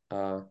dad,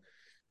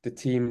 the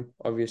team,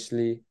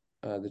 obviously,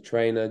 the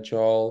trainer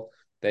Joel.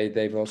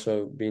 They've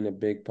also been a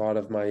big part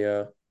of my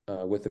year,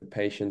 with the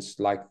patience,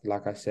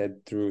 like I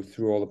said, through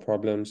all the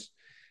problems.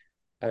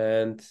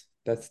 And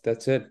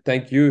that's it.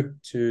 Thank you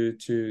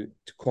to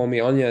call me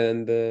on, yeah,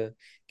 and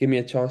give me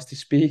a chance to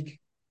speak.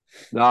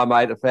 No,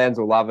 mate, the fans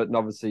will love it. And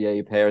obviously, yeah,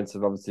 your parents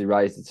have obviously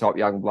raised the top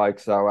young bloke.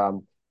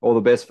 So all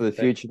the best for the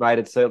future, mate.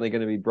 It's certainly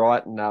going to be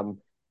bright. And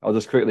I'll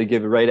just quickly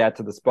give a read out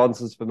to the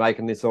sponsors for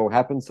making this all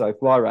happen. So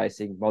Fly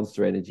Racing,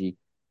 Monster Energy,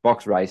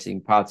 Box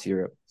Racing, Parts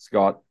Europe,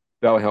 Scott,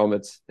 Bell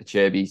Helmets,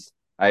 Acherbys,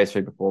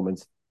 AS3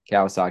 Performance,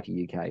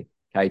 Kawasaki UK,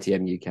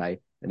 KTM UK,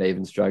 and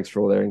Even Strokes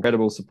for all their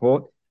incredible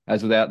support.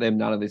 As without them,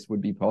 none of this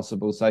would be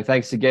possible. So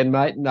thanks again,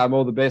 mate. And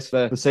all the best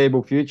for the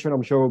foreseeable future. And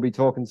I'm sure we'll be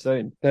talking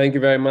soon. Thank you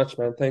very much,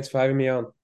 man. Thanks for having me on.